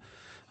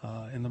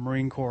in the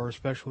Marine Corps,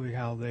 especially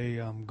how they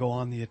go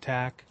on the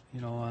attack.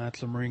 That's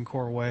the Marine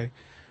Corps way.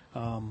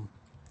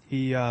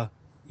 He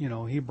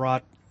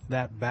brought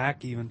that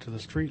back even to the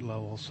street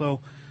level.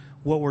 So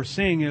what we're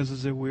seeing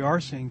is that we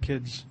are seeing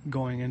kids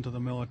going into the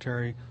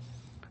military.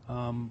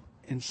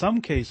 In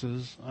some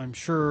cases, I'm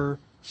sure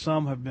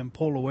some have been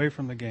pulled away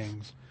from the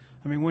gangs.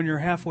 I mean, when you're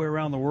halfway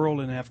around the world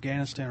in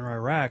Afghanistan or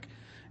Iraq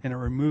and it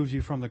removes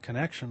you from the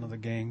connection of the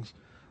gangs,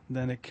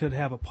 then it could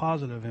have a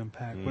positive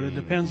impact. But it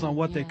depends on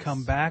what they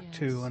come back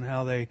to and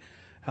how they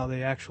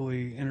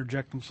actually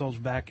interject themselves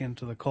back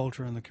into the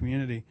culture and the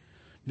community.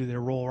 Do they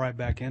roll right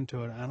back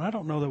into it? And I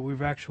don't know that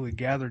we've actually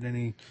gathered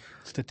any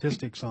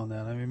statistics on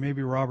that. I mean,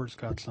 maybe Robert's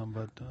got some,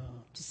 but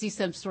to see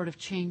some sort of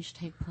change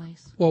take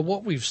place. Well,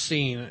 what we've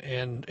seen,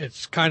 and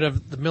it's kind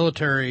of the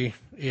military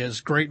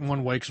is great in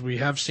one way because we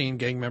have seen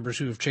gang members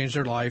who have changed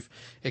their life,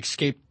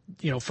 escaped,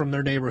 from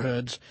their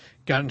neighborhoods,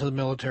 got into the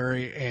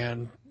military,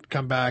 and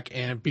come back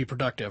and be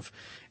productive.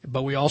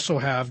 But we also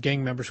have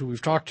gang members who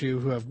we've talked to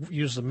who have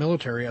used the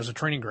military as a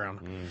training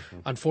ground. Mm-hmm.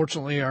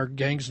 Unfortunately, our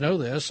gangs know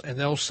this, and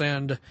they'll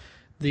send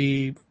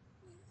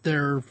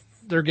their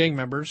gang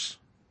members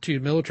to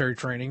military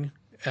training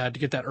to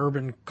get that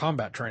urban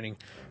combat training.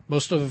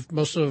 Most of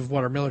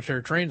what our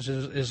military trains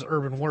is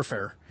urban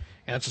warfare.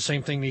 And it's the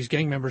same thing these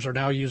gang members are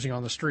now using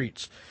on the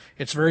streets.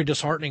 It's very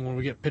disheartening when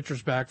we get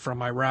pictures back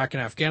from Iraq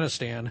and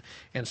Afghanistan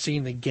and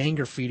seeing the gang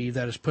graffiti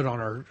that is put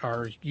on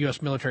our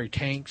U.S. military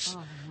tanks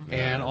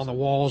and on the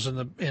walls in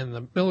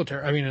the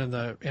military. I mean,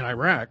 in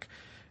Iraq.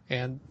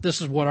 And this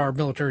is what our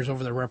military is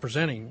over there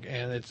representing.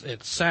 And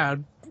it's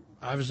sad.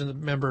 I was a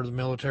member of the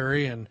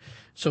military, and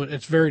so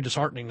it's very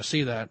disheartening to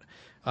see that.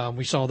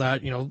 We saw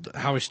that,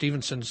 Howie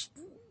Stevenson's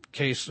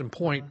case in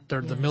point.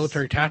 The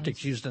military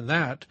tactics used in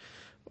that,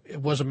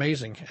 it was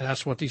amazing, and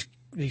that's what these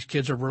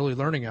kids are really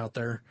learning out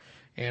there.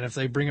 And if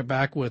they bring it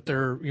back with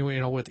their,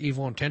 with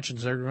evil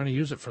intentions, they're going to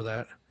use it for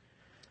that.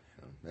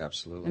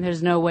 Absolutely. And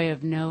there's no way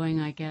of knowing,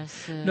 I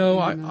guess. No,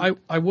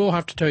 I will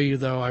have to tell you,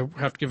 though, I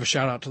have to give a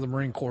shout out to the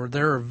Marine Corps.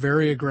 They're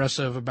very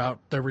aggressive about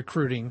their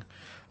recruiting.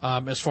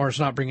 As far as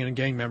not bringing in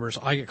gang members,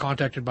 I get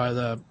contacted by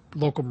the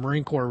local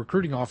Marine Corps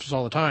recruiting office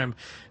all the time.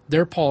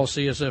 Their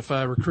policy is if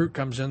a recruit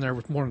comes in there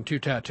with more than 2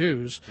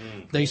 tattoos,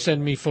 they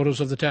send me photos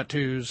of the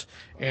tattoos,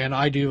 and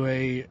I do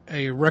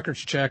a records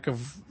check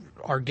of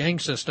our gang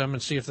system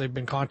and see if they've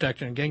been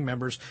contacting gang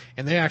members,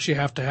 and they actually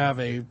have to have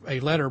a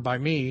letter by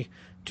me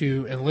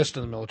to enlist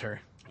in the military.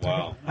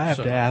 Wow. I have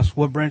to ask,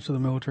 what branch of the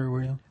military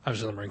were you? I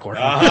was in the Marine Corps.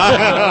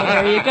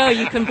 There you go.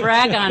 You can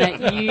brag on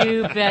it.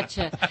 You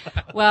betcha.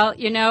 Well,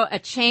 a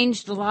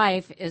changed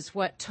life is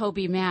what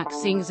Toby Mack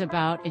sings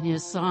about in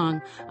his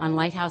song on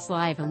Lighthouse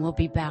Live, and we'll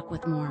be back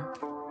with more.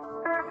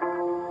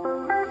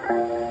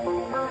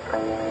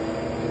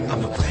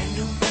 I'm a brand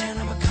new man,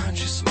 I'm a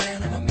conscious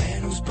man, I'm a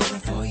man who's burning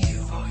for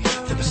you.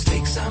 The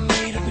mistakes I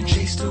made have been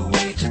chased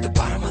away to the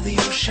bottom of the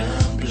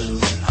ocean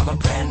blue. I'm a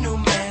brand new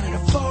man in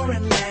a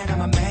foreign land,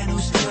 I'm a man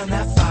who's feeling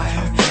that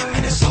fire.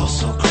 And it's all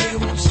so clear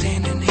when I'm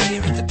standing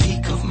here at the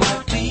peak of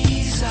my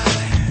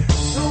desire.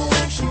 So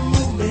won't you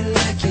move me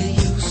like you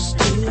used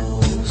to?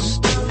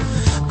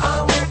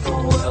 I want the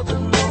world to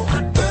know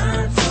I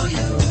burn for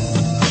you.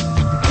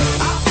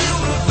 I feel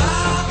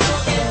revived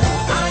again,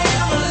 I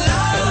am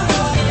alive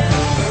again.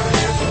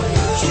 Burning for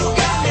you. You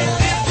got me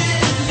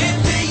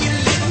lifted, you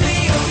lift me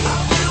up. I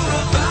feel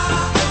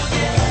revived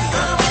again,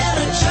 I'm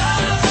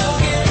energized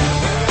again.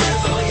 Burning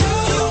for you.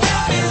 You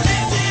got me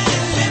lifted,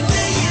 you lift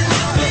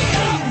me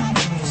up.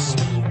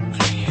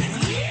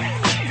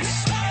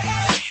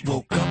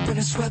 Woke up in a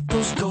sweat,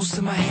 those ghosts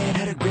in my head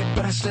had a grip,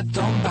 but I slipped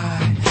on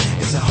by.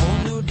 It's a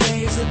whole new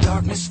day as the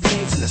darkness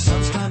fades and the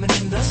sun's climbing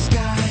in the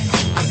sky.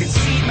 I can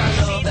see my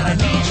love, that I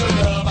need your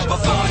love. I'm a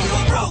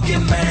fallen,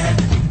 broken man,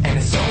 and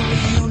it's only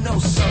you, no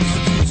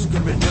substitutes, who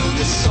can renew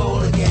this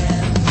soul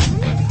again.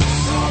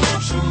 So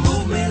won't you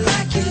move me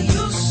like you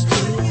used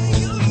to?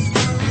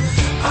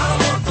 I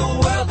want the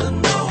world to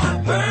know I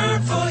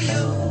burn for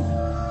you.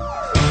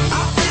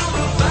 I feel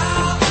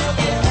revived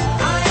again,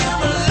 I am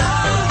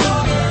alive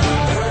again.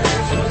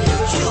 Burning for you.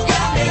 You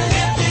got me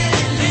lifted,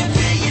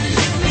 you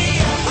lift me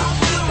up. I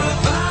feel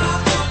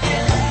revived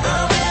again,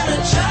 I'm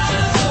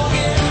energized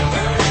again.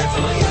 Burning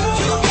for you.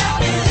 You got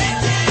me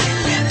lifted,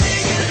 you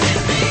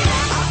lift me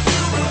up. I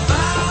feel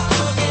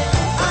revived again,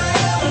 I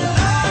am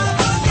alive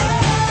again.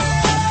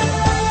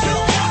 You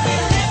got me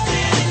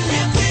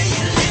lifted,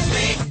 you lift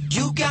me.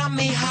 You got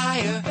me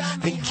higher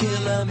than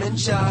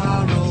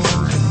Kilimanjaro.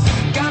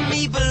 Got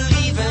me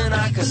believing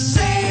I could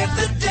save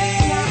the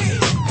day.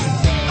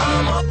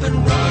 I'm up and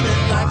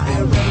running like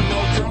there ain't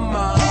no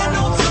tomorrow.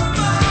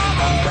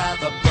 I'd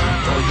rather burn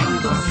for you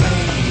than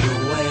fade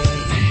away.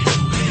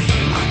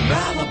 I'd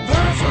rather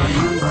burn for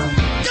you than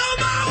go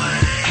my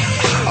way.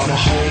 I'm a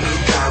whole new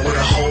guy with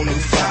a whole new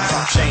vibe.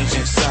 I'm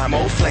changing inside,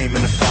 more flame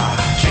in the fire.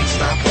 Can't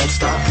stop, won't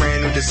stop,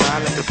 brand new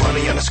design. Let the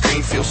bunny on the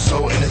screen feel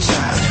so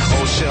energized.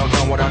 Old shell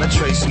gone without a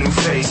trace, new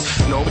face.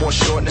 No more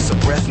shortness of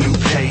breath, new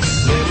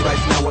pace. Live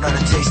life now without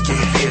a taste, get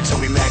fear.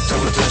 Toby Mac,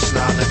 told the dust,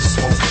 now let the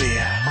smoke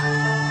clear.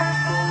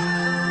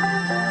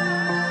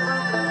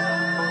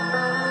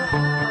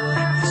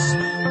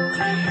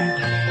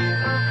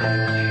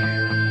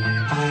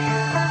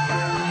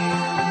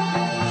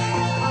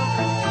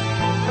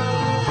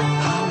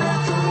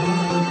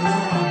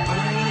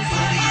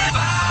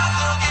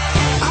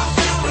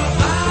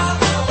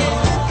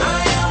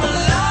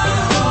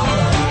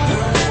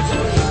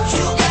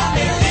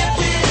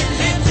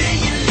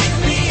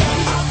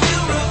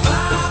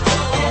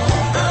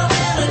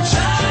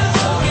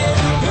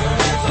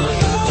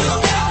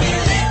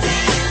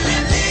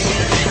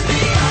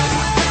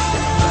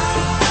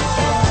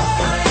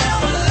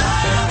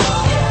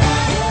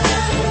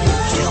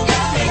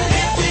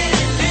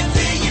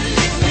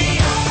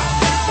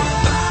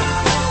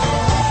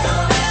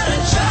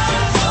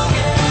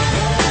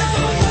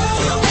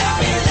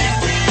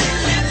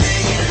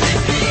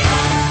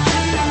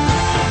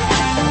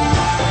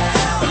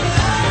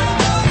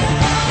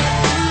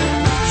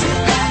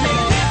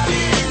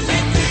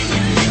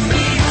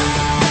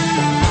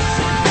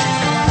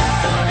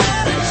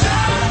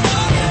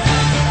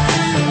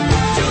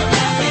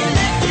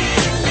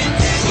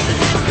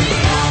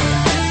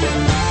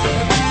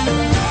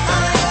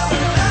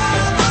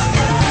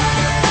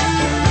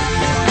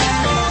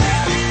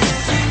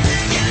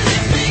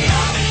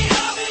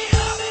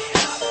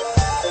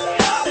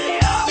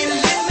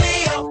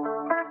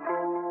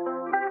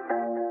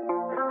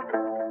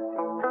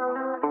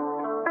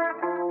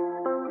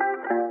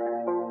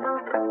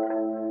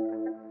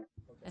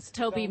 It's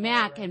Toby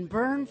Mack and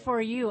Burn for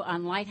You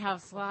on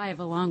Lighthouse Live,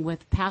 along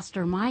with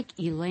Pastor Mike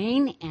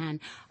Elaine and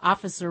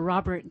Officer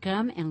Robert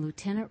Gumm and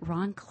Lieutenant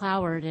Ron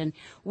Cloward. And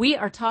we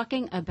are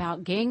talking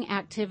about gang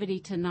activity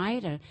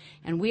tonight,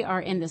 and we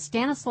are in the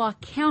Stanislaus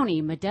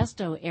County,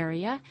 Modesto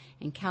area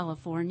in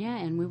California.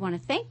 And we want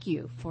to thank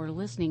you for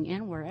listening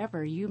in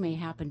wherever you may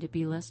happen to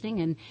be listening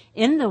and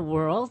in the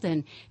world.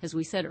 And as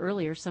we said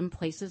earlier, some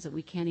places that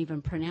we can't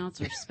even pronounce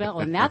or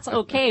spell, and that's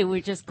okay.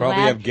 We're just Probably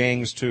glad, have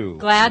gangs too.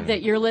 glad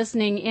that you're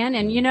listening in.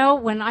 And,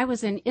 when I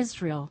was in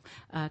Israel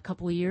a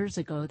couple of years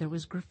ago, there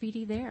was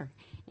graffiti there.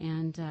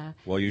 And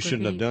well, you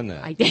shouldn't have done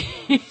that. I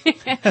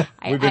did.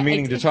 We've been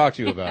meaning to talk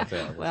to you about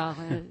that. Well,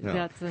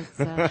 that's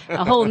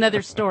a whole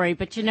nother story.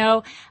 But,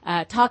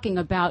 talking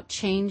about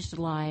changed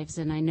lives,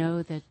 and I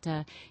know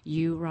that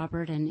you,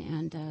 Robert,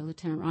 and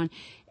Lieutenant Ron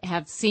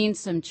have seen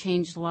some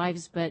changed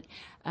lives, but,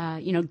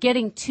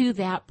 getting to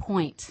that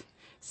point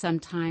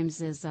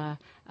sometimes is a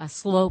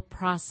slow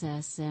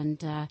process.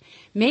 And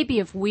maybe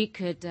if we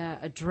could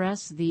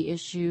address the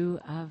issue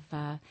of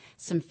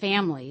some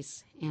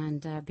families,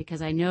 and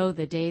because I know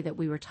the day that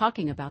we were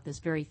talking about this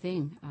very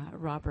thing,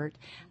 Robert,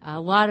 a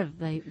lot of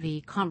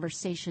the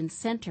conversation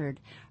centered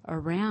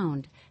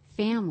around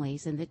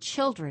families and the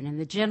children, and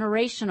the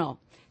generational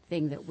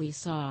thing that we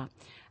saw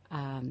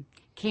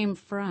came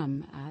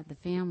from the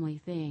family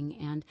thing.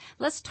 And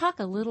let's talk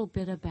a little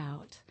bit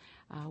about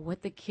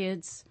what the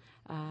kids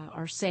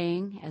are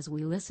saying as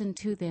we listen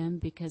to them,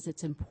 because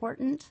it's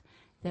important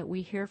that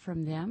we hear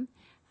from them.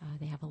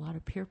 They have a lot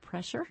of peer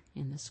pressure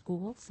in the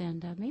schools,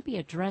 and maybe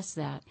address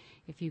that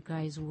if you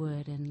guys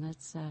would. And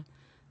let's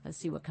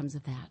see what comes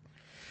of that.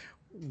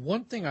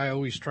 One thing I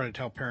always try to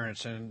tell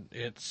parents, and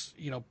it's,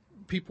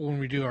 people, when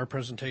we do our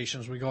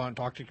presentations, we go out and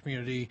talk to the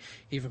community,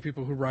 even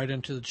people who write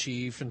into the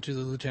chief and to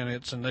the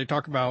lieutenants, and they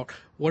talk about,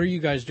 what are you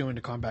guys doing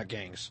to combat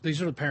gangs?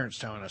 These are the parents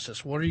telling us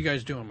this. What are you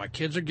guys doing? My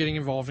kids are getting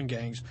involved in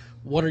gangs.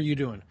 What are you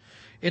doing?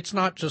 It's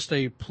not just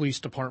a police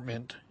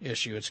department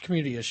issue. It's a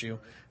community issue.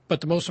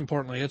 But the most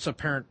importantly, it's a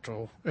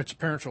parental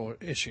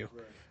issue.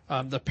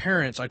 The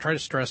parents, I try to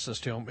stress this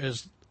to them,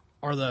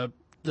 are the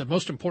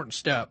most important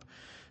step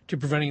to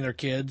preventing their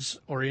kids,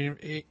 or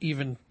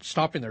even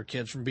stopping their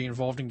kids from being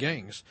involved in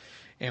gangs.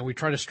 And we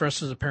try to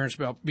stress as a parents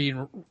about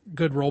being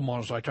good role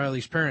models. I tell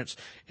these parents,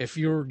 if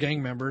you're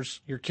gang members,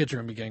 your kids are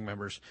going to be gang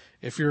members.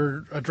 If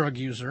you're a drug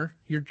user,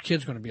 your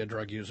kid's going to be a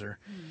drug user.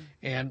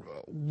 And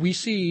we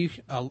see,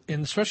 and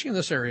especially in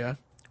this area,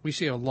 we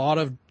see a lot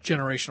of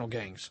generational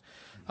gangs.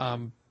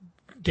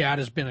 Dad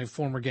has been a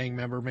former gang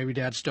member. Maybe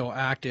dad's still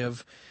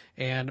active.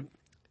 And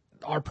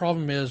our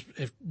problem is,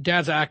 if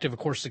dad's active, of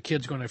course, the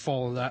kid's going to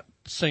follow that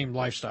same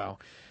lifestyle.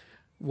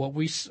 What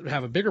we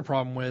have a bigger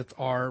problem with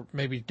are,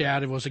 maybe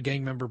dad was a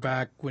gang member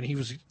back when he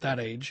was that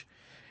age,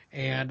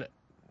 and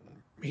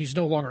he's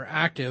no longer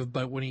active,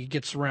 but when he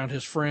gets around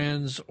his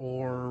friends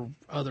or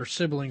other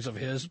siblings of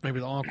his, maybe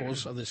the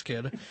uncles of this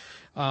kid,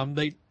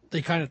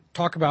 they kind of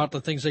talk about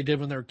the things they did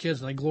when they were kids,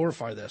 and they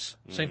glorify this.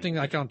 Same thing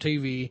like on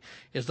TV,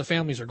 is the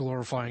families are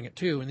glorifying it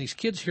too. And these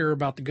kids hear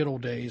about the good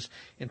old days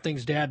and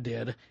things dad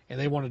did, and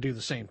they want to do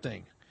the same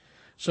thing.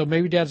 So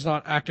maybe dad's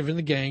not active in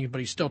the gang, but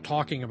he's still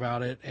talking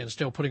about it and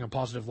still putting a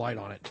positive light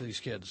on it to these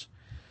kids.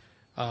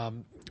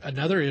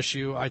 Another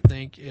issue, I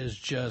think, is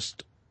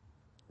just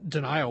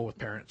denial with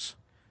parents.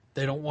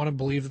 They don't want to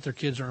believe that their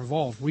kids are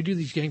involved. We do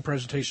these gang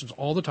presentations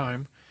all the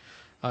time.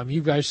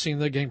 You guys seen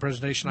the gang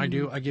presentation I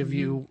do. I give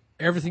you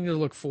everything to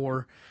look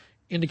for,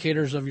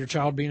 indicators of your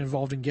child being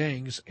involved in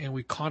gangs, and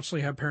we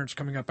constantly have parents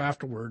coming up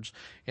afterwards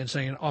and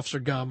saying, Officer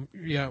Gumm,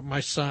 my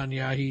son, he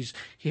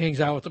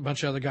hangs out with a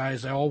bunch of other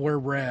guys. They all wear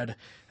red.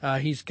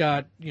 He's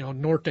got,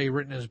 Norte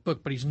written in his book,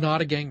 but he's not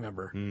a gang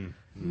member.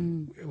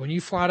 When you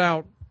flat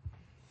out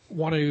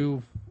want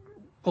to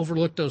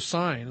overlook those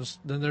signs,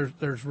 then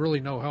there's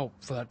really no help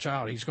for that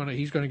child. He's going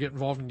to get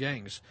involved in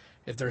gangs.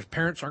 If their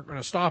parents aren't going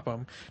to stop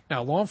him.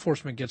 Now, law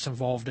enforcement gets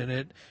involved in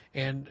it,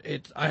 and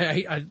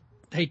I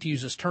hate to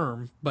use this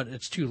term, but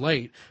it's too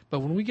late. But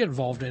when we get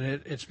involved in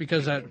it, it's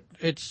because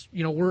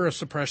we're a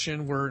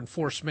suppression, we're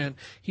enforcement.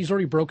 He's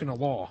already broken the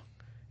law,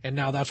 and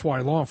now that's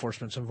why law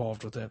enforcement's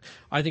involved with it.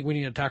 I think we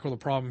need to tackle the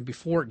problem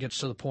before it gets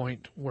to the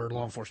point where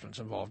law enforcement's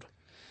involved.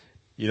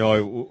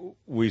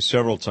 We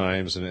several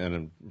times,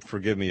 and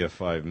forgive me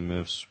if I've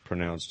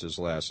mispronounced his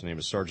last name,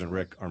 is Sergeant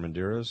Rick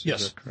Armendariz?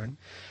 Yes. Is that correct?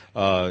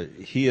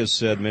 He has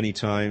said many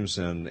times,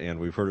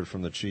 and we've heard it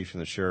from the chief and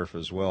the sheriff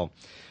as well,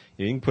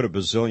 you can put a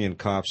bazillion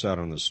cops out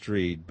on the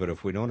street, but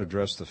if we don't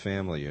address the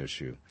family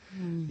issue,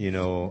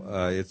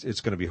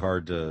 it's going to be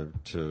hard to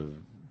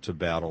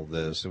battle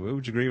this.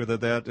 Would you agree with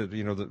that?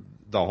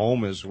 The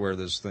home is where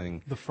this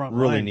thing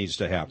really needs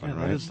to happen,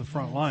 right? That is the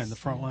front line. The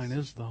front line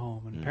is the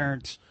home, and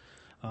parents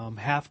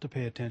have to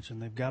pay attention.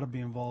 They've got to be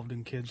involved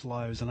in kids'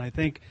 lives. And I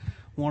think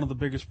one of the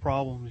biggest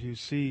problems you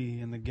see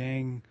in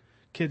the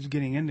kids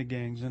getting into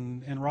gangs,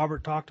 and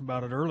Robert talked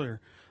about it earlier,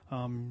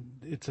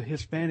 it's a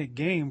Hispanic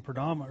gang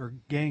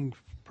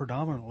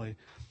predominantly,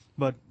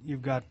 but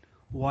you've got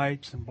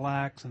whites and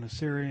blacks and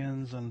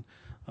Assyrians and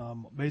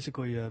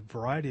basically a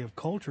variety of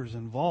cultures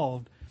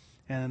involved.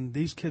 And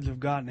these kids have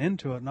gotten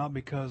into it not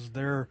because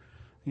they're,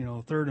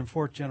 third and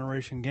fourth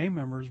generation gang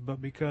members,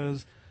 but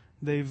because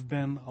they've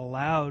been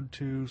allowed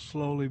to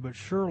slowly but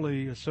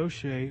surely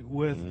associate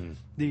with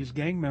these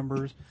gang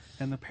members,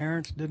 and the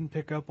parents didn't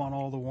pick up on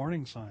all the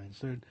warning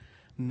signs.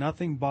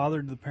 Nothing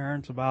bothered the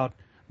parents about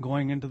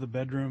going into the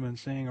bedroom and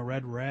seeing a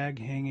red rag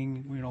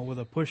hanging, with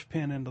a push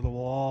pin into the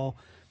wall.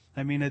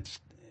 I mean,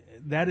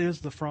 that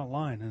is the front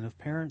line, and if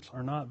parents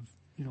are not,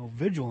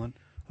 vigilant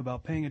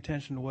about paying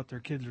attention to what their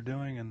kids are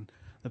doing and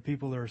the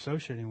people they're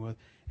associating with,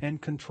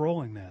 and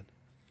controlling that.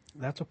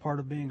 That's a part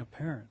of being a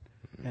parent.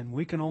 And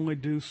we can only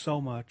do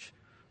so much,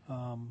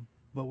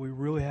 but we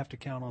really have to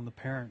count on the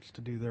parents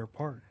to do their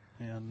part.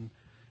 And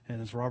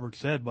as Robert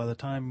said, by the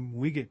time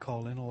we get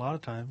called in, a lot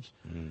of times,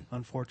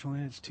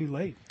 unfortunately, it's too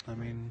late. I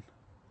mean...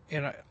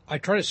 And I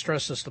try to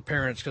stress this to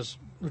parents because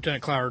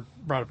Lieutenant Cloward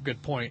brought up a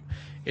good point,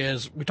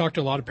 is we talk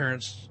to a lot of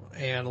parents,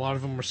 and a lot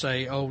of them will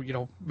say,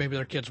 oh, maybe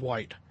their kid's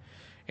white.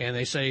 And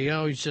they say,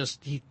 he's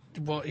a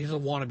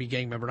wannabe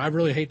gang member. And I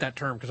really hate that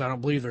term because I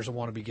don't believe there's a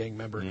wannabe gang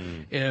member.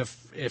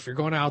 If you're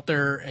going out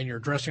there and you're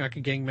dressing like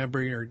a gang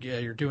member,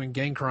 you're doing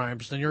gang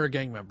crimes, then you're a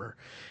gang member.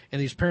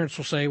 And these parents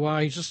will say, well,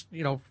 he's just,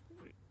 look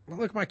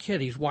at my kid,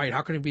 he's white.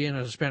 How can he be in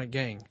a Hispanic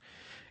gang?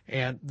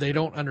 And they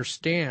don't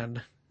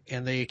understand,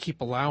 and they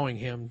keep allowing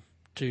him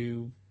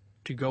to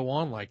go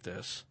on like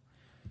this.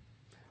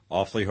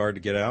 Awfully hard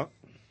to get out?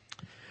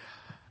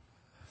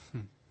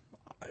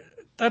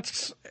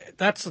 That's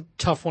a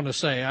tough one to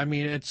say. I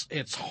mean,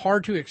 it's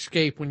hard to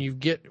escape when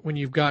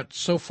you've got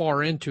so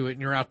far into it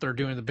and you're out there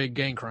doing the big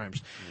gang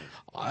crimes.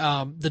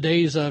 The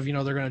days of they're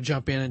going to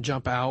jump in and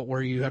jump out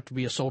where you have to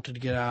be assaulted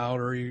to get out,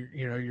 or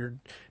you're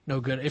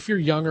no good. If you're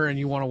younger and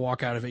you want to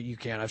walk out of it, you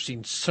can. I've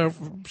seen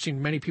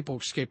many people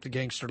escape the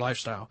gangster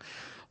lifestyle.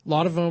 A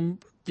lot of them,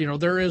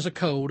 there is a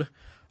code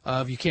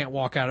of you can't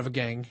walk out of a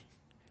gang.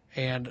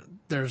 And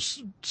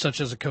there's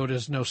such as a code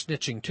as no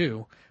snitching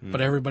too,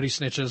 but everybody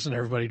snitches and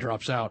everybody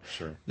drops out.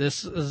 Sure.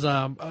 This is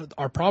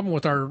our problem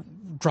with our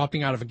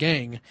dropping out of a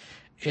gang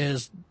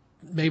is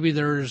maybe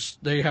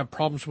they have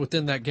problems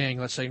within that gang.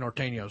 Let's say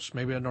Norteños.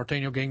 Maybe a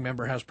Norteño gang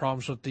member has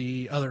problems with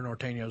the other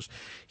Norteños.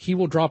 He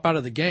will drop out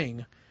of the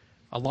gang.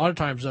 A lot of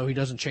times, though, he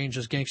doesn't change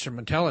his gangster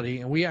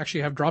mentality, and we actually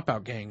have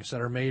dropout gangs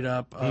that are made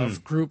up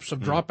of groups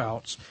of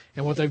dropouts.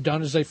 And what they've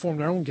done is they formed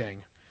their own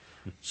gang.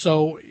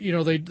 So,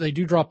 they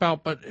do drop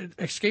out, but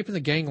escaping the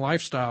gang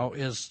lifestyle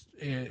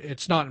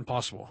it's not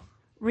impossible.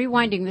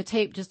 Rewinding the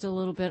tape just a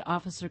little bit,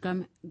 Officer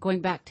Gumm,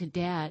 going back to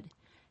Dad,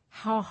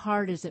 how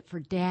hard is it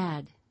for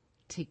Dad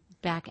to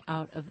back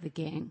out of the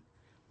gang?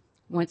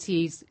 Once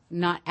he's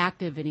not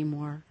active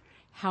anymore,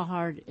 how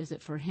hard is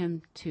it for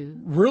him to...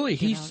 Really,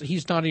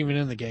 he's not even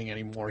in the gang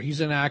anymore.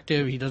 He's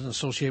inactive. He doesn't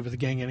associate with the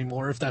gang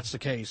anymore, if that's the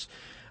case.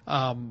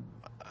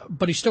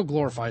 But he still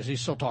glorifies it. He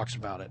still talks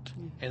about it,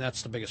 and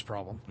that's the biggest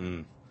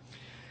problem.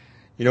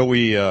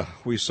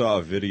 We saw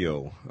a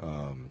video.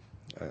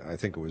 I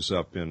think it was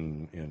up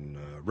in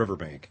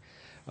Riverbank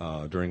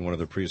during one of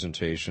the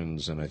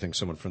presentations, and I think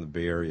someone from the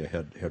Bay Area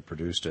had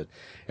produced it.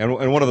 And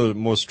one of the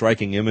most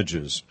striking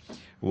images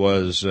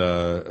was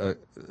a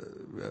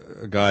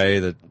guy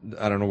that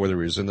I don't know whether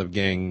he was in the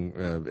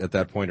gang at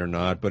that point or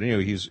not, but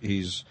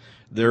he's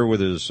there with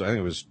his, I think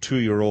it was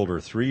 2-year-old or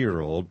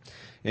 3-year-old.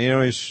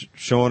 And, he's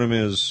showing him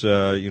his,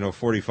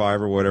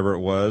 45 or whatever it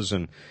was.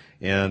 And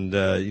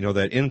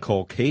that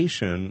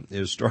inculcation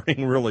is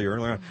starting really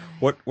early on.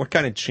 What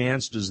kind of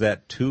chance does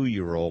that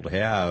 2-year-old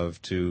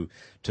have to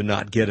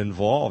not get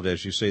involved?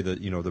 As you say,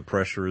 that, the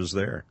pressure is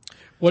there.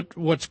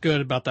 What's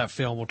good about that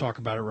film, we'll talk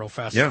about it real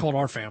fast. Yeah. It's called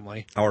Our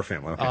Family. Our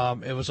Family,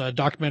 okay. It was a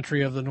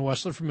documentary of the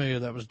Nuestra Familia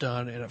that was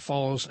done, and it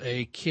follows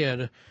a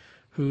kid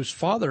whose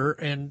father,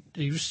 and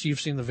you've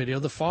seen the video,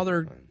 the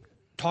father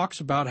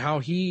talks about how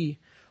he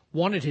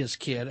wanted his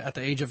kid at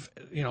the age of,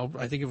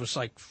 I think it was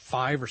like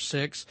 5 or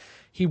 6.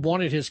 He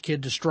wanted his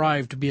kid to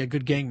strive to be a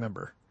good gang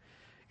member.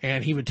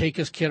 And he would take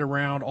his kid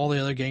around all the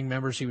other gang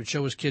members. He would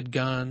show his kid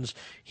guns.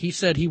 He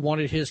said he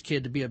wanted his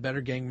kid to be a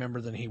better gang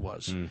member than he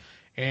was.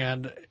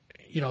 And,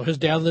 his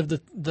dad lived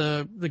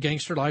the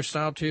gangster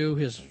lifestyle too.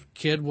 His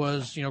kid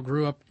was,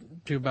 grew up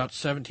to about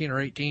 17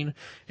 or 18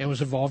 and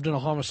was involved in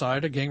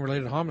a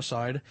gang-related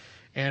homicide,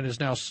 and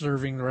is now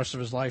serving the rest of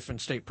his life in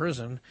state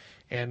prison.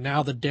 And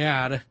now the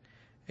dad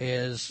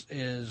is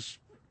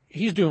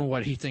he's doing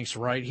what he thinks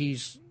right.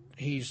 He's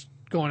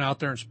going out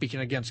there and speaking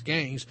against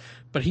gangs,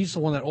 but he's the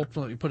one that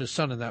ultimately put his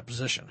son in that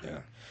position. Yeah.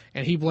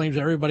 And he blames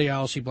everybody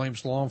else. He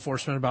blames law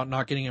enforcement about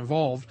not getting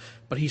involved,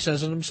 but he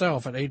says it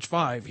himself at age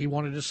 5. He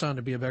wanted his son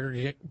to be a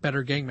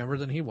better gang member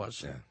than he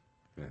was.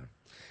 Yeah.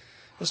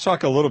 Let's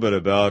talk a little bit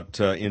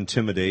about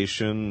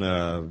intimidation.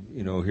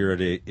 Here at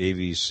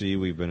AVC,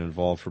 we've been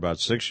involved for about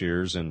 6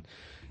 years in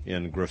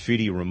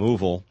graffiti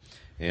removal,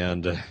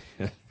 and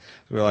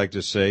we like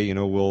to say,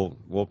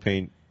 we'll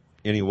paint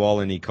any wall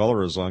any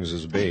color as long as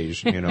it's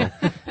beige, kind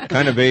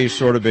of beige,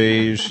 sort of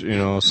beige,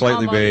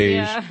 slightly Almost, beige,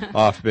 yeah.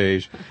 off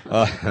beige.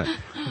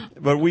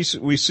 But we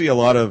see a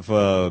lot of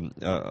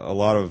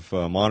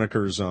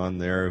monikers on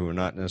there who are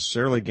not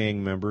necessarily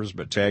gang members,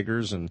 but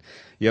taggers, and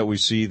yet we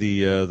see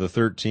the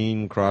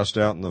 13 crossed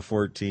out and the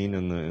 14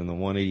 and the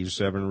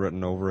 187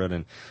 written over it,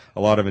 and a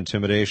lot of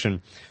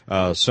intimidation.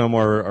 Some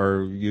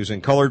are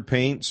using colored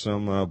paint,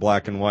 some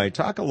black and white.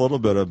 Talk a little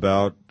bit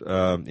about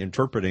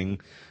interpreting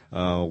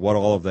what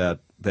all of that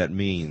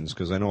means,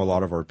 because I know a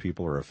lot of our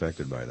people are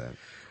affected by that.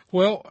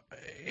 Well,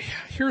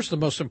 here's the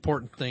most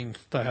important thing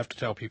that I have to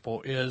tell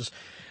people is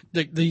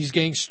that these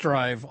gangs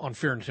strive on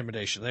fear and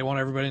intimidation. They want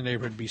everybody in the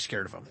neighborhood to be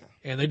scared of them,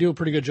 and they do a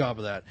pretty good job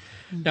of that.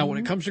 Now, when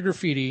it comes to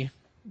graffiti,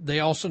 they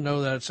also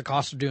know that it's the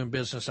cost of doing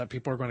business that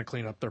people are going to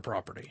clean up their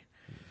property.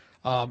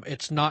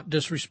 It's not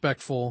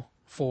disrespectful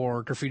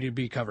for graffiti to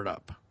be covered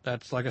up.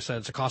 That's, like I said,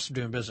 it's a cost of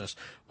doing business.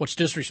 What's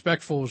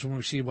disrespectful is when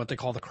we see what they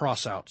call the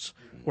cross-outs,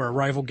 where a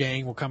rival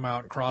gang will come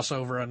out and cross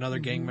over another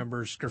gang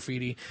member's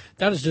graffiti.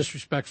 That is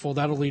disrespectful.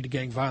 That'll lead to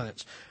gang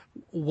violence.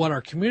 What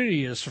our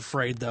community is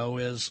afraid, though,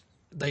 is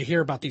they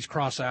hear about these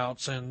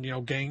cross-outs and,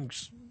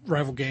 gangs,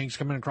 rival gangs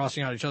coming and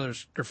crossing out each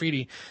other's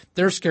graffiti.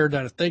 They're scared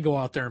that if they go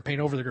out there and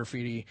paint over the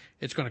graffiti,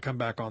 it's going to come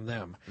back on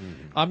them.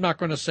 I'm not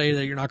going to say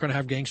that you're not going to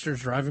have gangsters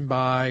driving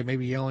by,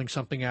 maybe yelling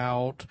something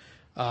out,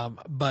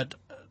 but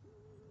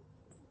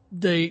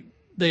they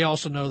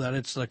also know that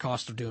it's the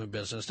cost of doing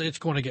business. It's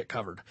going to get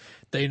covered.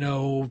 They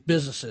know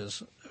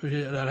businesses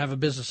that have a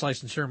business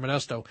license here in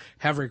Modesto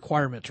have a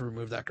requirement to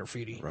remove that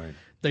graffiti. Right.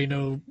 They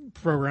know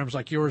programs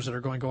like yours that are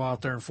going to go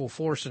out there in full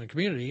force in the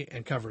community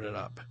and cover it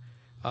up.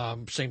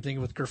 Same thing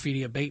with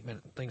graffiti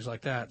abatement, things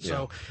like that. Yeah.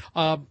 So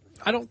I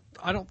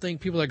don't think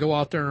people that go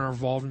out there and are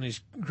involved in these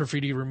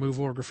graffiti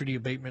removal or graffiti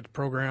abatement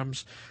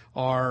programs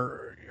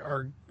are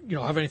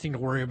have anything to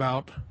worry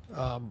about.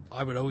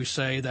 I would always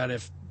say that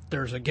if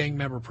there's a gang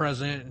member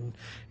present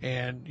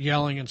and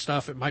yelling and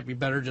stuff, it might be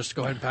better just to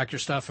go ahead and pack your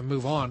stuff and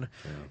move on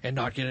and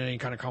not get any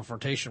kind of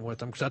confrontation with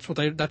them, because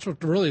that's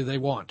what really they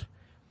want.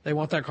 They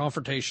want that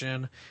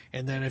confrontation,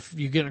 and then if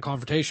you get in a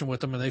confrontation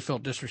with them and they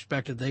felt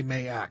disrespected, they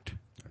may act.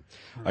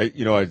 I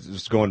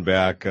was going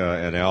back,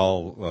 and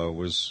Al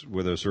was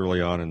with us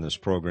early on in this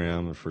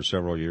program for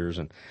several years,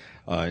 and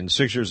in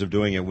 6 years of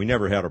doing it, we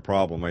never had a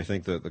problem. I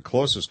think that the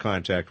closest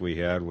contact we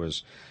had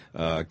was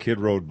a kid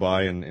rode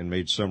by and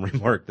made some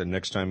remark that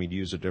next time he'd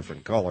use a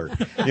different color,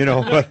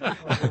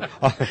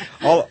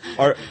 But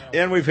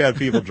and we've had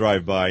people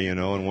drive by,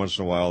 and once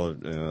in a while,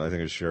 I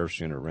think a sheriff's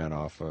unit ran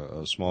off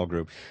a small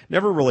group.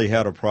 Never really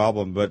had a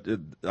problem, but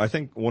I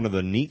think one of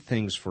the neat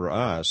things for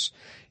us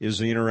is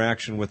the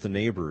interaction with the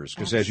neighbors,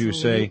 because as you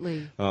say,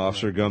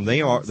 Officer Gumm,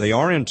 they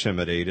are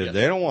intimidated. Yes.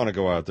 They don't want to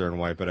go out there and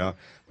wipe it out,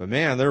 but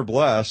man, they're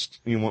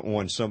blessed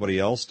when somebody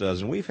else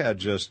does, and we've had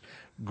just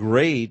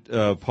great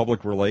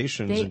public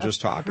relations and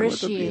just talking with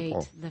the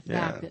people. They appreciate the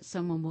fact that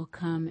someone will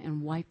come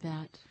and wipe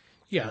that.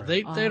 Yeah,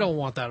 they don't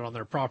want that on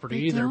their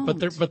property either, but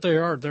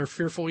they're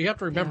fearful. You have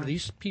to remember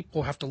these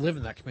people have to live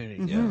in that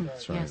community. Yeah,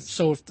 that's right. Yes.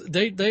 So if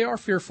they are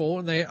fearful,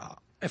 and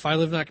if I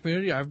live in that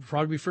community, I'd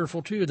probably be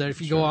fearful too, that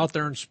if you go out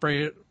there and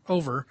spray it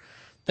over,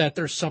 that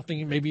there's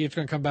something, maybe it's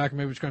going to come back and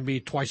maybe it's going to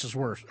be twice as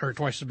worse or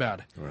twice as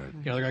bad.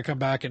 Right. They're going to come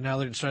back, and now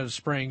that instead of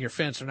spraying your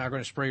fence, they're now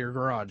going to spray your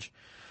garage.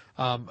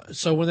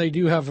 So when they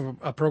do have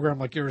a program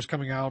like yours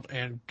coming out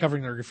and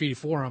covering their graffiti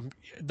for them,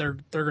 they're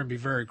going to be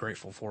very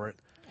grateful for it.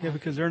 Yeah,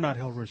 because they're not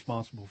held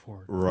responsible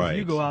for it. Right. If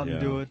you go out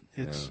and do it,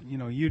 it's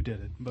you did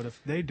it. But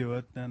if they do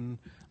it, then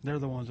they're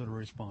the ones that are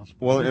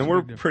responsible. Well, and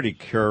we're pretty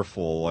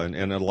careful,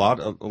 and a lot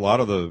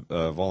of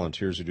the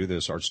volunteers who do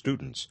this are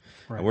students.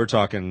 Right. And we're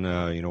talking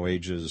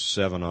ages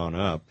 7 on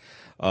up.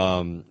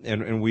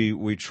 And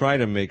we try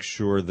to make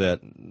sure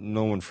that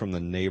no one from the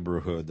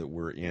neighborhood that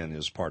we're in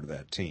is part of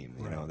that team.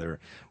 Right.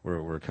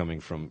 We're coming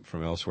from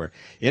elsewhere.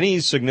 Any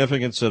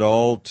significance at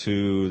all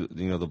to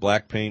the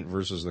black paint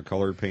versus the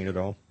colored paint at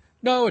all?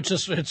 No,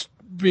 it's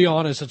be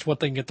honest, it's what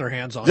they can get their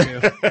hands on.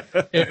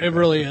 It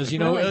really is.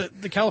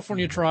 The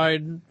California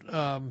tried. It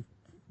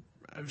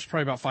was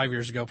probably about 5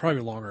 years ago,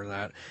 probably longer than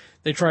that.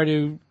 They try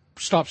to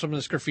stop some of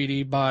this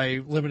graffiti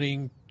by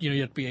limiting, you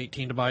have to be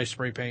 18 to buy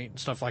spray paint and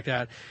stuff like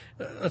that.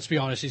 Let's be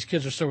honest, these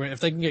kids are still, if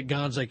they can get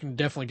guns, they can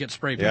definitely get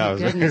spray paint. Yeah, I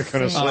was going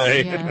to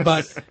say.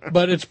 Yes.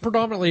 But it's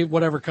predominantly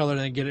whatever color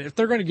they can get it. If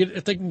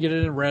they can get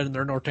it in red and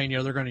they're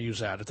Norteño, they're going to use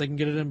that. If they can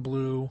get it in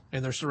blue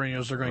and they're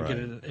Serenos, they're going to get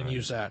it and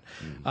use that.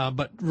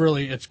 But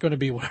really, it's going to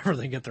be whatever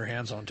they get their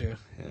hands onto.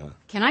 Yeah.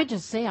 Can I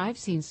just say, I've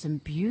seen some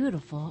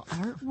beautiful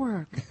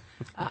artwork.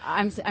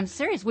 I'm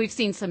serious. We've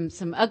seen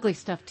some ugly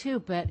stuff too,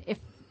 but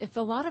if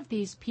a lot of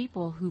these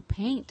people who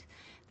paint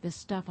this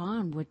stuff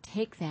on would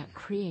take that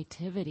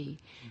creativity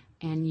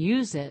and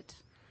use it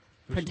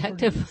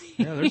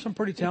productively. There's some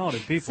pretty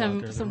talented people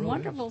out there. Some really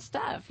wonderful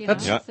stuff.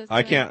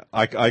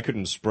 I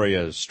couldn't spray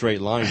a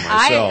straight line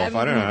myself.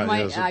 I don't know.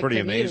 It's pretty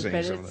amazing.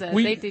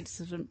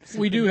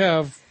 We do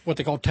have what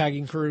they call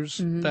tagging crews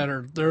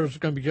there's going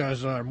to be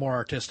guys that are more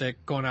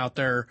artistic going out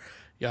there.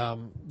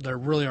 They're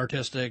really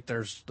artistic.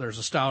 There's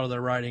a style to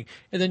their writing,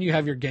 and then you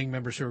have your gang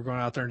members who are going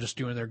out there and just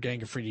doing their gang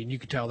graffiti, and you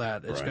can tell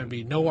that it's going to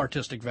be no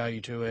artistic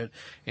value to it,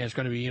 and it's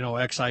going to be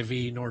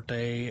XIV, Norte,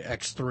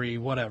 X3,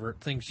 whatever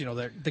things,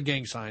 the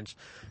gang signs.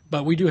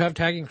 But we do have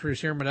tagging crews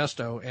here in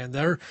Modesto, and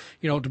they're,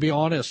 to be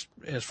honest,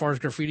 as far as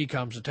graffiti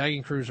comes, the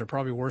tagging crews are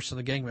probably worse than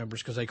the gang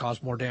members because they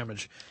cause more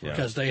damage.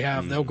 Because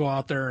they'll go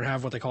out there and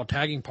have what they call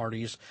tagging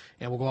parties,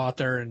 and we'll go out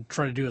there and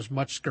try to do as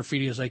much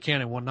graffiti as they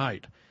can in one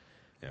night.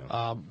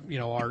 Yeah.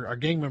 Our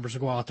gang members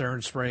will go out there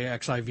and spray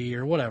XIV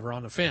or whatever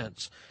on the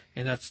fence,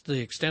 and that's the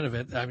extent of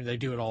it. I mean, they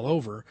do it all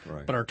over,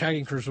 but our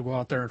tagging crews will go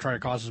out there and try to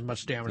cause as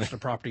much damage to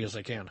property as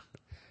they can.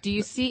 Do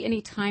you see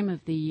any time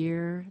of the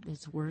year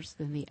that's worse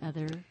than the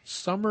other?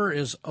 Summer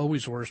is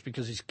always worse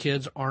because these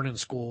kids aren't in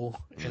school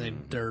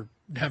and they're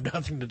have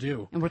nothing to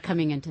do. And we're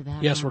coming into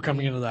that. Yes, we're aren't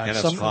coming we? into that. And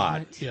it's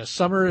hot. Yes,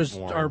 summer is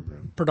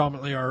Warm.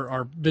 predominantly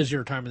our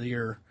busier time of the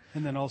year.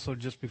 And then also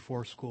just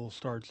before school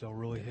starts, they'll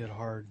really hit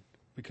hard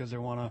because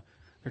they're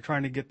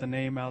trying to get the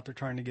name out. They're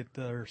trying to get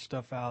their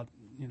stuff out.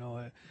 You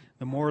know,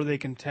 the more they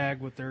can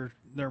tag with their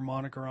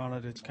moniker on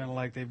it, it's kind of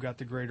like they've got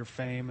the greater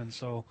fame. And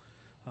so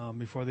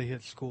before they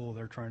hit school,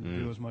 they're trying to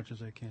do as much as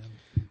they can.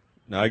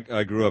 Now,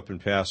 I grew up in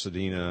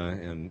Pasadena,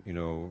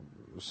 and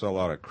saw a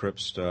lot of Crip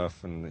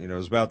stuff, and it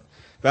was about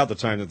the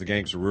time that the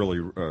gangs were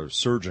really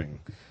surging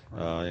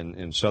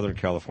in Southern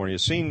California.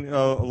 Seen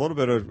a little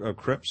bit of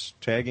Crips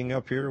tagging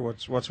up here.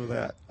 What's with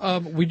that?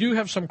 We do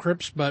have some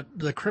Crips, but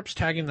the Crips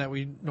tagging that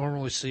we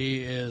normally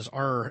see is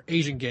our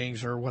Asian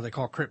gangs, or what they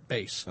call Crip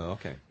base. Oh,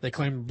 okay. They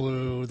claim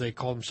blue. They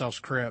call themselves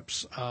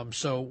Crips.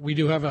 So we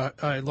do have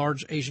a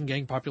large Asian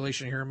gang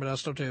population here in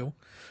Modesto too,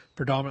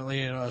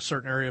 predominantly in a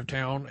certain area of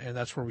town, and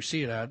that's where we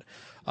see it at.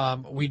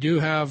 We do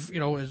have,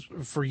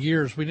 for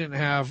years we didn't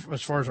have,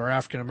 as far as our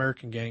African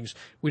American gangs,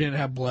 we didn't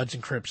have Bloods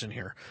and Crips in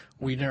here.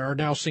 We are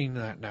now seeing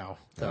that now.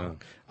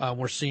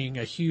 We're seeing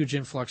a huge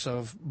influx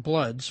of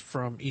Bloods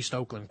from East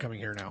Oakland coming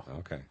here now.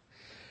 Okay.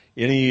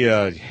 Any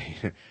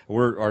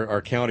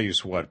our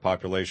county's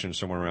population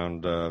somewhere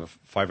around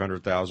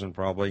 500,000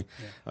 probably.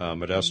 Yeah.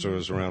 Modesto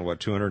is around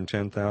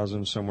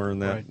 210,000, somewhere in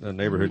that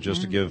neighborhood.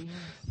 Just to give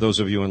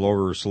those of you in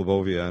Lower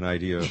Slobovia an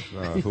idea of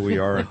who we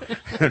are.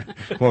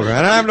 Well,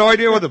 and I have no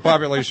idea what the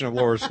population of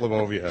Lower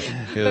Slobovia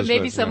is. But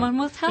maybe someone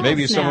will tell us.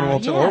 Maybe someone will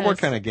tell, or Yes, what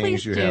kind of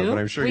gangs you have. But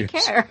I'm sure we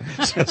care.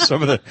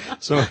 some of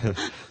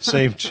the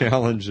same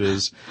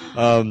challenges.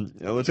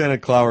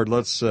 Lieutenant Cloward,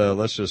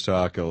 let's just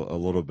talk a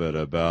little bit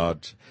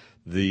about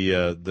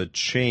the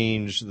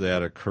change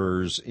that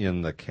occurs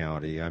in the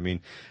county. I mean,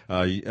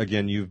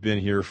 again, you've been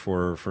here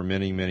for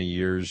many, many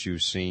years.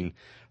 You've seen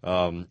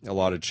a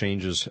lot of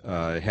changes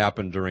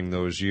happen during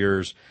those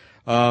years.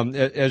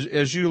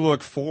 As you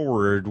look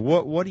forward,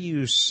 what do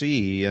you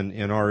see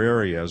in our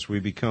area as we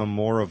become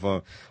more of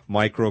a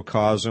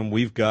microcosm?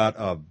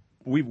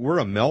 We're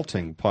a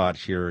melting pot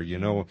here,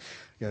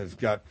 You've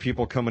got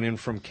people coming in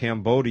from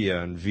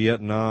Cambodia and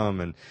Vietnam,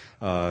 and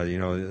a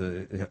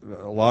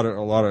lot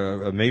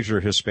of a major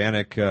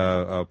Hispanic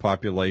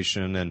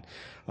population, and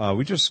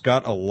we just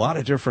got a lot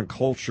of different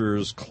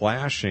cultures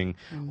clashing.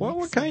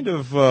 What kind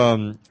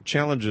of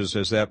challenges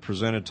has that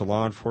presented to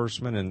law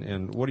enforcement,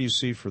 and what do you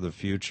see for the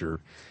future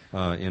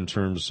in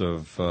terms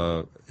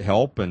of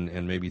help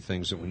and maybe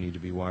things that we need to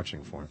be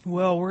watching for?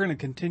 Well, we're going to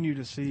continue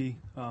to see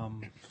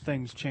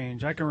things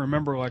change. I can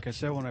remember, like I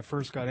said, when I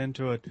first got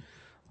into it,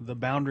 the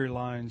boundary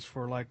lines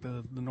for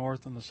the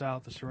north and the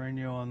south, the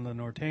Sereno and the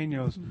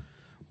Norteños,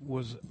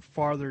 was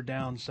farther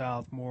down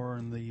south, more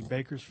in the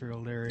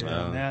Bakersfield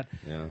area,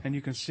 and you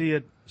can see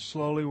it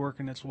slowly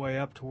working its way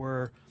up to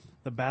where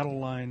the battle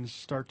lines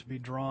start to be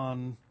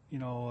drawn, a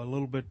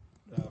little bit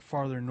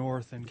farther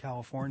north in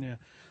California.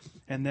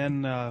 And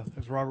then,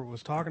 as Robert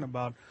was talking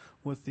about,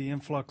 with the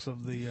influx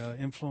of the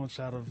influence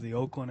out of the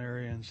Oakland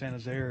area and San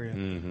Jose area,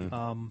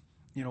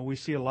 we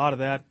see a lot of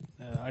that.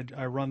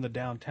 I run the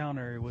downtown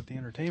area with the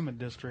entertainment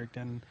district,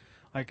 and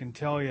I can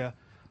tell you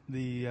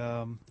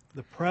the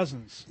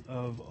presence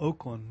of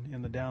Oakland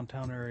in the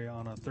downtown area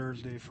on a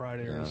Thursday,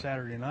 Friday, or a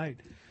Saturday night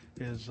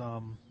is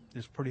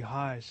pretty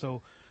high.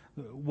 So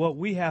what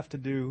we have to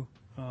do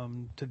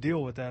to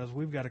deal with that is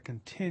we've got to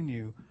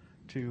continue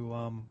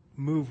to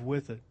move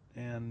with it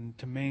and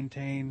to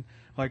maintain,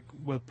 like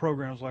with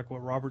programs like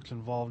what Robert's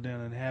involved in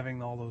and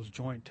having all those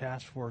joint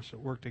task force that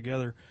work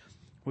together.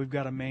 We've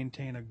got to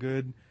maintain a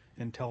good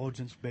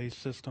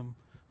intelligence-based system,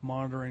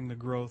 monitoring the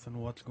growth and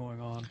what's going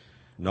on.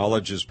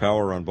 Knowledge is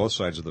power on both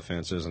sides of the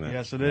fence, isn't it?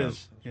 Yes, it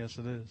is. Yes,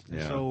 it is.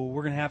 Yeah. So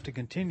we're going to have to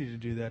continue to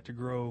do that to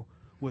grow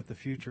with the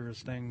future as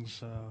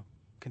things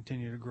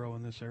continue to grow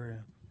in this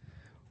area.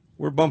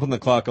 We're bumping the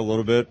clock a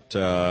little bit.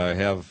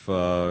 Have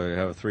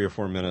 3 or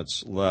 4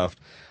 minutes left.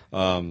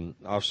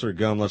 Officer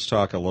Gumm, let's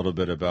talk a little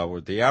bit about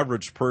what the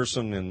average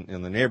person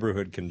in the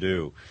neighborhood can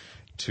do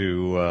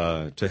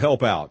to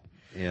help out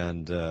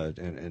and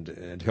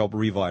help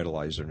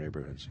revitalize their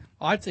neighborhoods.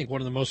 I think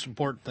one of the most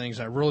important things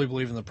I really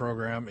believe in the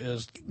program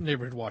is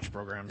neighborhood watch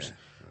programs.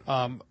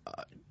 Yeah.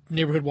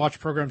 Neighborhood watch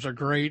programs are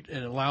great,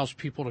 and it allows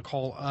people to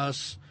call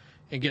us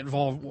and get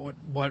involved.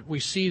 What we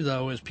see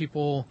though is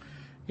people,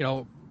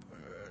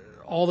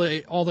 all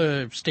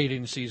the state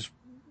agencies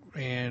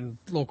and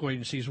local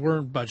agencies, we're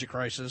in budget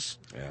crisis.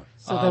 Yeah.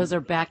 So those are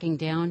backing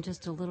down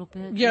just a little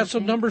bit? Yeah, so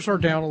numbers are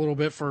down a little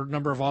bit for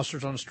number of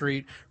officers on the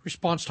street.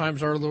 Response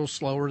times are a little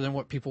slower than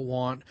what people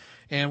want,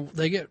 and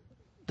they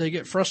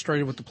get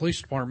frustrated with the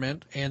police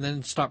department and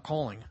then stop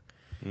calling.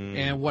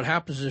 And what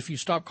happens is if you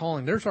stop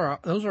calling, those are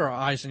our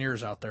eyes and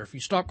ears out there. If you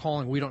stop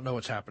calling, we don't know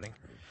what's happening.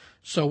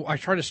 So I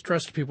try to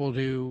stress to people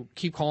to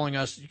keep calling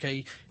us.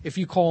 Okay, if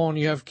you call and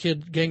you have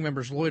gang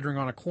members loitering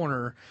on a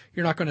corner,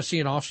 you're not going to see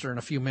an officer in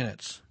a few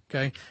minutes.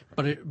 Okay,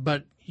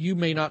 but you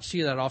may not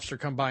see that officer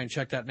come by and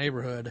check that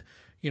neighborhood,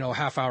 a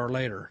half hour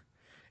later.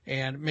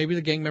 and maybe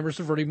the gang members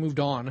have already moved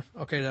on.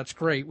 Okay, that's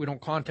great. We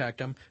don't contact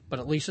them, but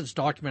at least it's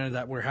documented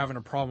that we're having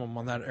a problem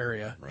on that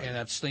area. Right. And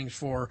that's things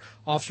for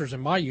officers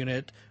in my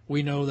unit.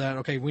 We know that,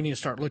 okay, we need to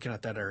start looking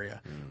at that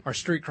area. Our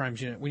street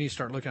crimes unit, we need to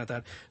start looking at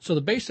that. So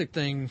the basic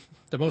thing,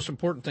 the most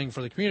important thing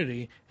for the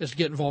community is to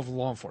get involved with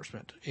law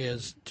enforcement,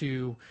 is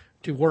to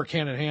work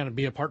hand in hand and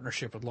be a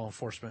partnership with law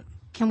enforcement.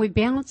 Can we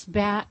bounce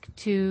back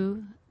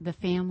to the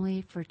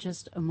family for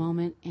just a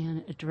moment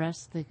and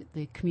address the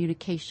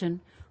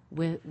communication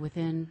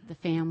within the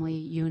family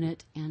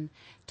unit and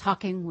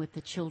talking with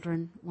the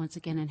children once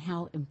again, and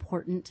how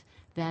important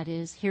that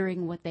is,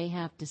 hearing what they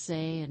have to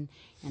say, and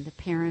the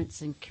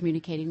parents, and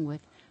communicating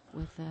with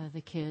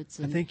the kids.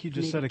 I think you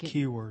just said a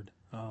key word,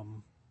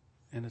 and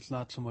it's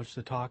not so much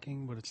the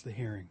talking, but it's the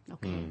hearing.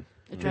 Okay.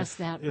 Address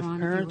that, If Ron.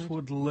 parents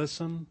would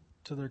listen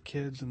to their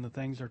kids and the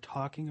things they're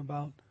talking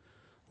about,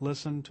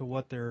 listen to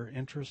what their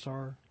interests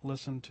are,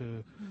 listen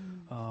to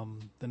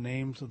the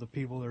names of the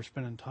people they're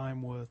spending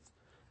time with,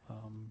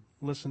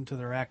 listen to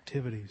their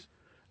activities.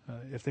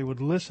 If they would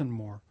listen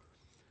more,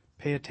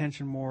 pay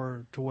attention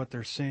more to what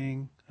they're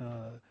seeing,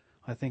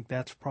 I think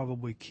that's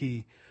probably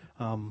key.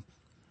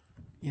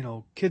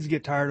 Kids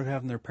get tired of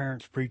having their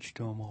parents preach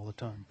to them all the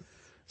time.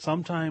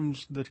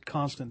 Sometimes the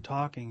constant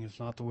talking is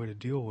not the way to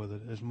deal with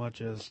it, as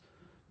much as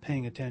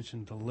paying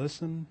attention to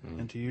listen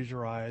and to use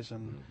your eyes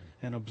and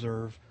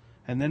observe,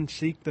 and then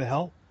seek the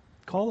help.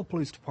 Call the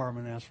police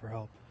department and ask for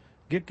help.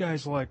 Get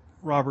guys like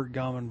Robert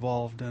Gumm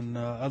involved, and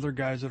other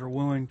guys that are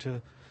willing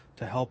to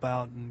help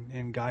out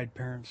and guide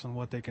parents on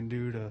what they can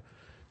do to,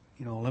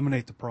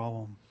 eliminate the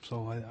problem.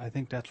 So I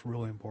think that's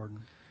really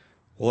important.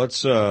 Well,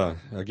 let's,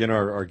 again,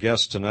 our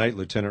guest tonight,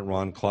 Lieutenant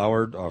Ron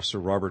Cloward, Officer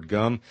Robert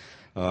Gumm.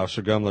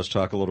 Officer Gumm, let's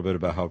talk a little bit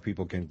about how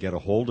people can get a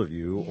hold of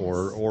you,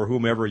 or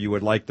whomever you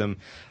would like them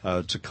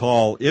to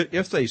call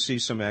if they see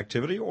some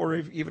activity, or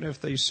even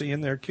if they see in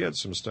their kids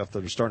some stuff that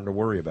they're starting to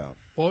worry about.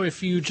 Well,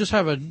 if you just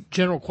have a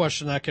general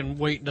question that can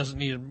wait and doesn't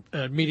need an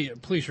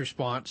immediate police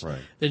response,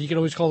 right, then you can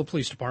always call the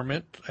police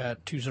department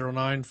at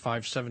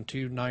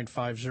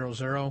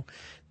 209-572-9500.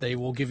 They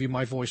will give you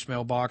my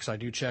voicemail box. I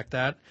do check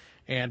that.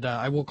 And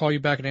I will call you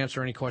back and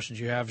answer any questions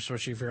you have,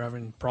 especially if you're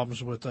having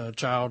problems with a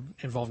child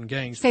involved in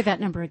gangs. Say that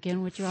number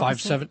again, would you?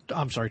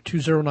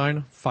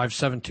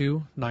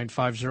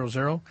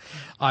 209-572-9500.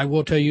 I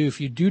will tell you, if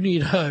you do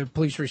need a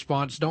police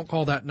response, don't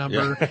call that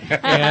number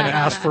and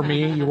ask for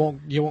me. You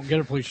won't get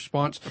a police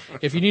response.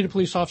 If you need a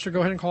police officer, go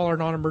ahead and call our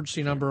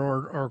non-emergency number,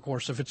 or of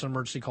course, if it's an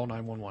emergency, call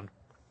 911.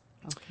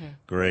 Okay.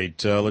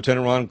 Great.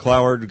 Lieutenant Ron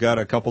Cloward, got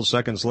a couple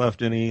seconds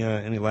left. Any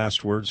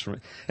last words from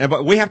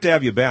but we have to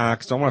have you back,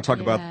 because I want to talk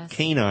about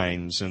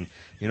canines and,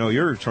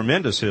 your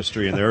tremendous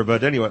history in there.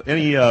 But anyway,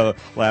 any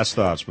last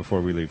thoughts before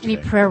we leave today?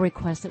 Any prayer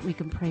requests that we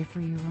can pray for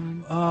you,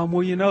 Ron?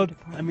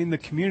 The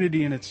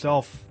community in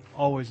itself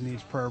always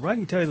needs prayer. But I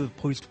can tell you that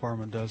the police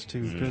department does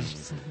too,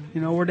 because,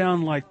 we're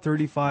down like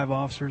 35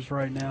 officers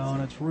right now,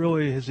 and it's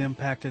really has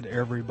impacted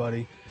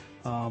everybody.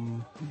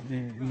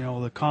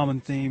 The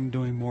common theme,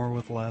 doing more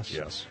with less.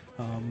 Yes.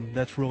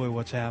 That's really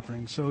what's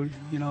happening. So,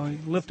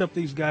 lift up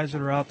these guys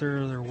that are out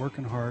there. They're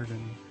working hard,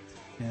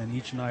 and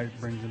each night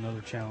brings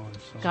another challenge.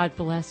 So. God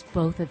bless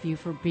both of you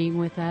for being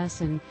with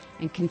us, and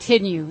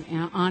continue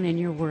on in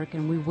your work,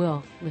 and we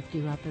will lift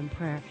you up in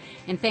prayer.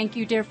 And thank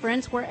you, dear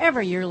friends,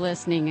 wherever you're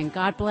listening, and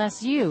God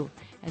bless you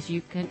as you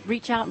can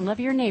reach out and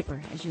love your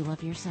neighbor as you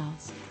love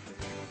yourselves.